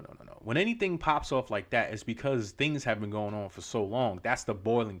 No. When anything pops off like that, it's because things have been going on for so long. That's the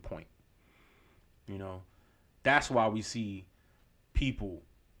boiling point. That's why we see people,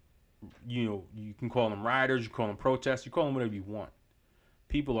 you can call them rioters, you call them protests, you call them whatever you want.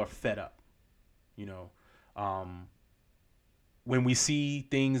 People are fed up. When we see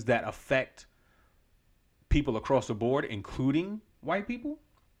things that affect people across the board, including white people,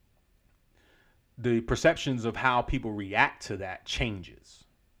 the perceptions of how people react to that changes.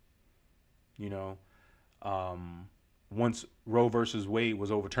 Once Roe versus Wade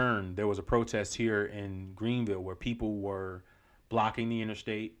was overturned, there was a protest here in Greenville where people were blocking the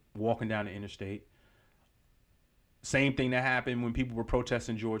interstate, walking down the interstate. Same thing that happened when people were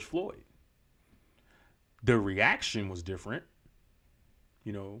protesting George Floyd. The reaction was different.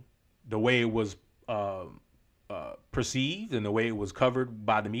 The way it was perceived and the way it was covered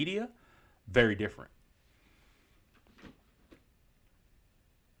by the media, very different.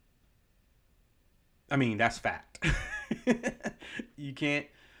 I mean, that's fact. You can't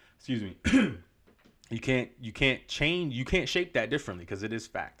change, you can't shape that differently because it is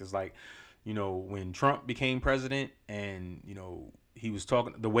fact. It's like, when Trump became president and, he was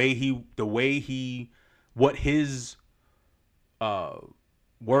talking what his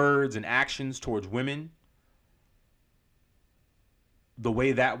words and actions towards women, the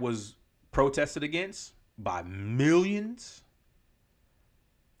way that was protested against by millions,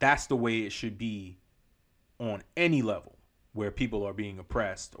 that's the way it should be on any level where people are being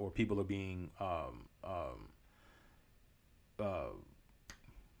oppressed or people are being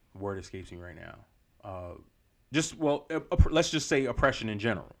word escapes me right now. Let's just say oppression in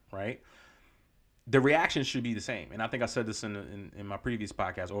general, right? The reaction should be the same. And I think I said this in my previous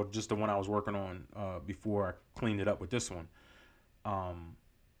podcast, or just the one I was working on before I cleaned it up with this one.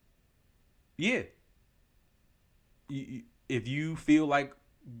 If you feel like,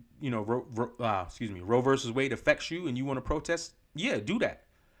 Roe versus Wade affects you and you want to protest, do that.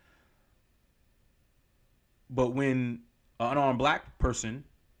 But when an unarmed black person,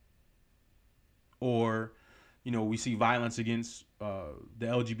 or we see violence against the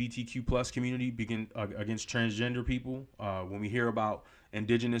LGBTQ plus community, against transgender people, when we hear about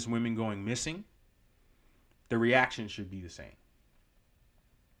indigenous women going missing, the reaction should be the same.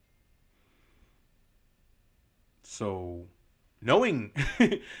 So knowing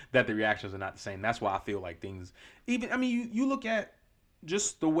that the reactions are not the same, that's why I feel like things, you look at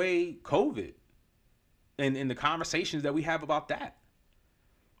just the way COVID and the conversations that we have about that.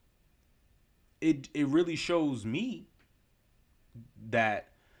 it really shows me that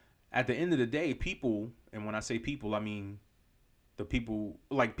at the end of the day, people, and when I say people, I mean the people,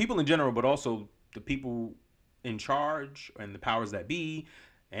 like people in general, but also the people in charge and the powers that be,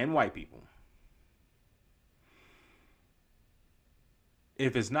 and white people.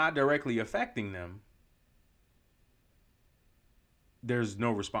 If it's not directly affecting them, there's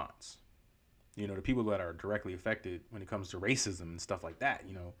no response. You know, the people that are directly affected when it comes to racism and stuff like that,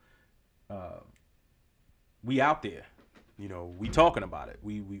 you know, we out there, you know, we talking about it.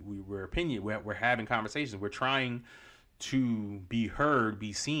 We're opinion. We're having conversations. We're trying to be heard,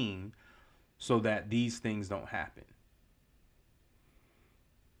 be seen, so that these things don't happen.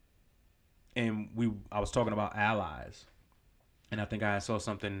 And I was talking about allies, and I think I saw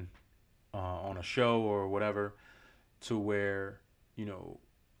something on a show or whatever, to where, you know,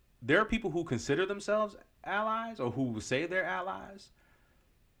 there are people who consider themselves allies or who say they're allies,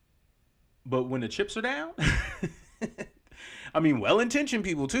 but when the chips are down, I mean, well-intentioned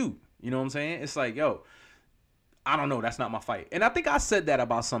people too. You know what I'm saying? It's like, yo, I don't know. That's not my fight. And I think I said that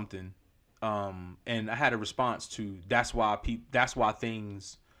about something, and I had a response to that's why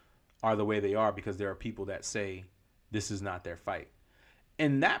things are the way they are, because there are people that say this is not their fight,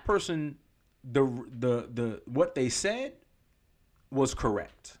 and that person, the what they said was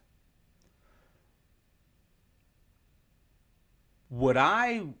correct. What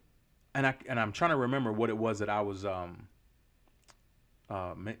I and I'm trying to remember what it was that I was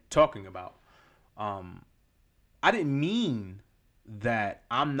talking about. Um, I didn't mean that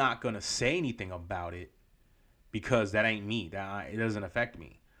I'm not gonna say anything about it because that ain't me. It doesn't affect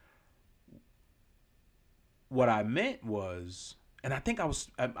me. What I meant was, and I think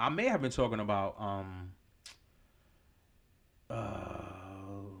I may have been talking about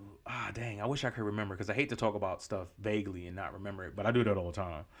dang, I wish I could remember, because I hate to talk about stuff vaguely and not remember it, but I do that all the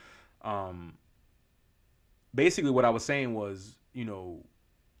time. Um, Basically, what I was saying was, you know,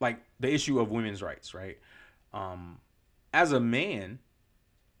 like the issue of women's rights, right? Um, as a man,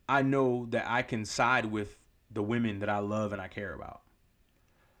 I know that I can side with the women that I love and I care about.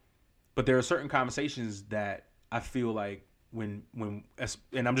 But there are certain conversations that I feel like and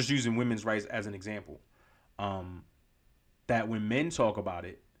I'm just using women's rights as an example, um, that when men talk about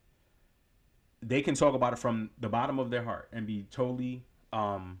it, they can talk about it from the bottom of their heart and be totally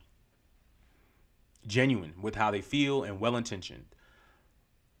genuine with how they feel and well intentioned,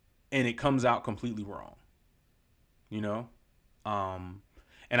 and it comes out completely wrong. You know,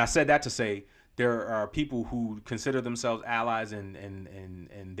 and I said that to say there are people who consider themselves allies, and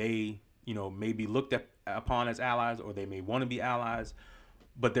they, you know, may be looked at upon as allies, or they may want to be allies,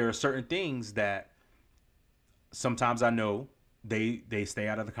 but there are certain things that sometimes I know they stay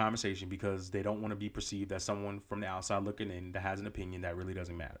out of the conversation because they don't want to be perceived as someone from the outside looking in that has an opinion that really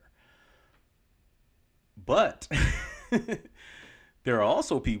doesn't matter. But there are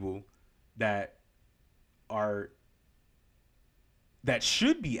also people that are that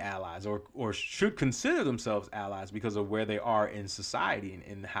should be allies, or should consider themselves allies because of where they are in society,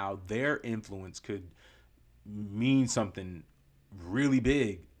 and how their influence could mean something really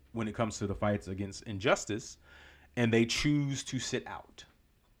big when it comes to the fights against injustice, and they choose to sit out.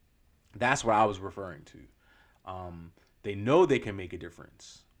 That's what I was referring to. They know they can make a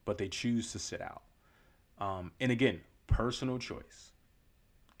difference, but they choose to sit out. And again, personal choice.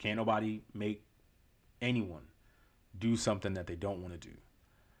 Can't nobody make anyone do something that they don't want to do.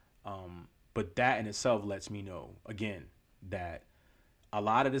 But that in itself lets me know, again, that a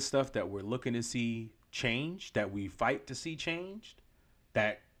lot of this stuff that we're looking to see change, that we fight to see changed,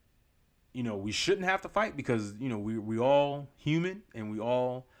 that, you know, we shouldn't have to fight, because, you know, we all human, and we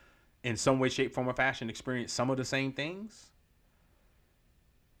all in some way, shape, form, or fashion experience some of the same things.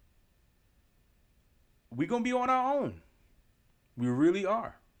 We're going to be on our own. We really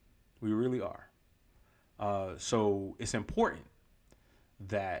are. We really are. So it's important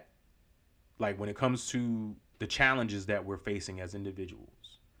that, like, when it comes to the challenges that we're facing as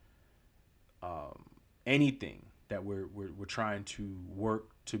individuals, anything that we're trying to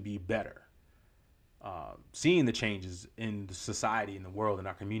work to be better, seeing the changes in the society, in the world, in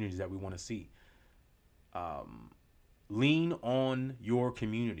our communities that we want to see, lean on your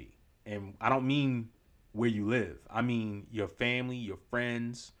community. And I don't mean where you live. I mean your family, your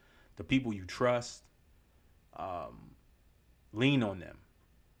friends, the people you trust. Lean on them.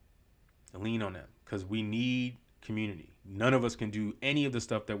 Lean on them, because we need community. None of us can do any of the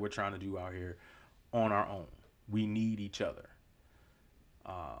stuff that we're trying to do out here on our own. We need each other.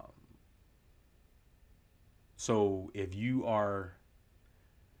 So if you are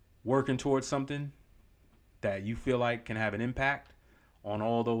working towards something that you feel like can have an impact on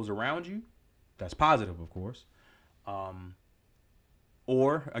all those around you, that's positive, of course.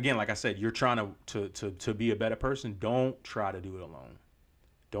 Or again, like I said, you're trying to be a better person. Don't try to do it alone.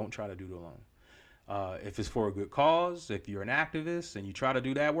 Don't try to do it alone. If it's for a good cause, if you're an activist and you try to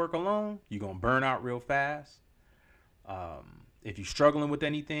do that work alone, you're gonna burn out real fast. If you're struggling with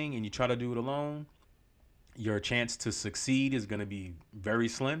anything and you try to do it alone, your chance to succeed is gonna be very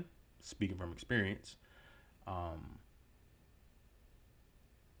slim. Speaking from experience.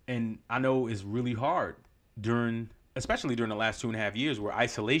 And I know it's really hard especially during the last 2.5 years, where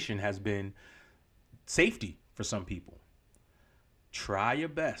isolation has been safety for some people. Try your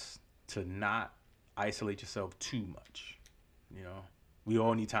best to not isolate yourself too much. You know, we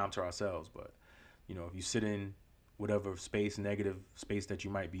all need time to ourselves, but if you sit in whatever negative space that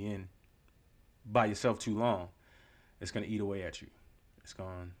you might be in by yourself too long, it's going to eat away at you.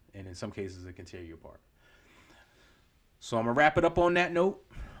 And in some cases, it can tear you apart. So I'm going to wrap it up on that note.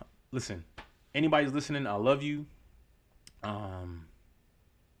 Listen, anybody's listening, I love you.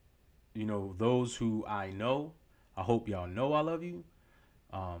 Those who I know, I hope y'all know I love you.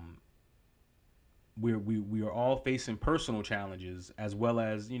 We are all facing personal challenges, as well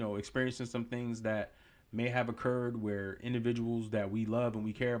as experiencing some things that may have occurred where individuals that we love and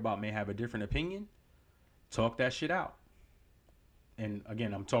we care about may have a different opinion. Talk that shit out. And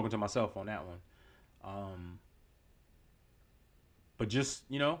again, I'm talking to myself on that one. But just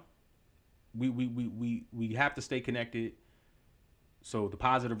we have to stay connected. So the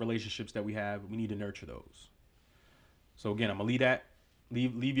positive relationships that we have, we need to nurture those. So again, I'm gonna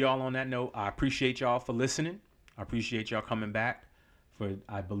leave y'all on that note. I appreciate y'all for listening. I appreciate y'all coming back for,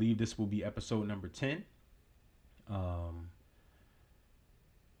 I believe this will be episode number 10.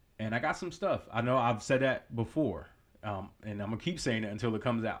 And I got some stuff. I know I've said that before. And I'm gonna keep saying it until it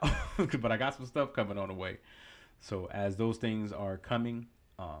comes out. But I got some stuff coming on the way. So as those things are coming,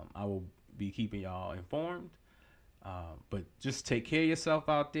 I will be keeping y'all informed. But just take care of yourself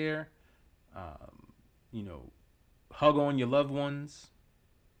out there. Hug on your loved ones,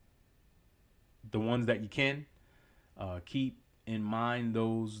 the ones that you can. Keep in mind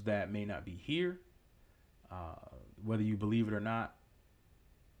those that may not be here. Whether you believe it or not,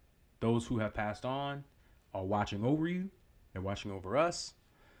 those who have passed on are watching over you. They're watching over us.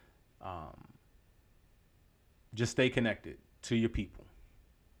 Just stay connected to your people.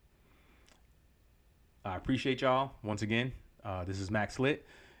 I appreciate y'all once again. This is Max Lit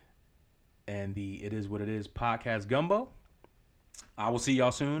and the It Is What It Is podcast gumbo. I will see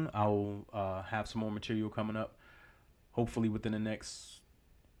y'all soon. I will have some more material coming up, hopefully within the next,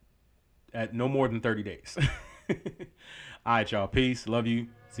 at no more than 30 days. All right, y'all. Peace. Love you.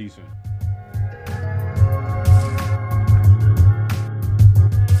 See you soon.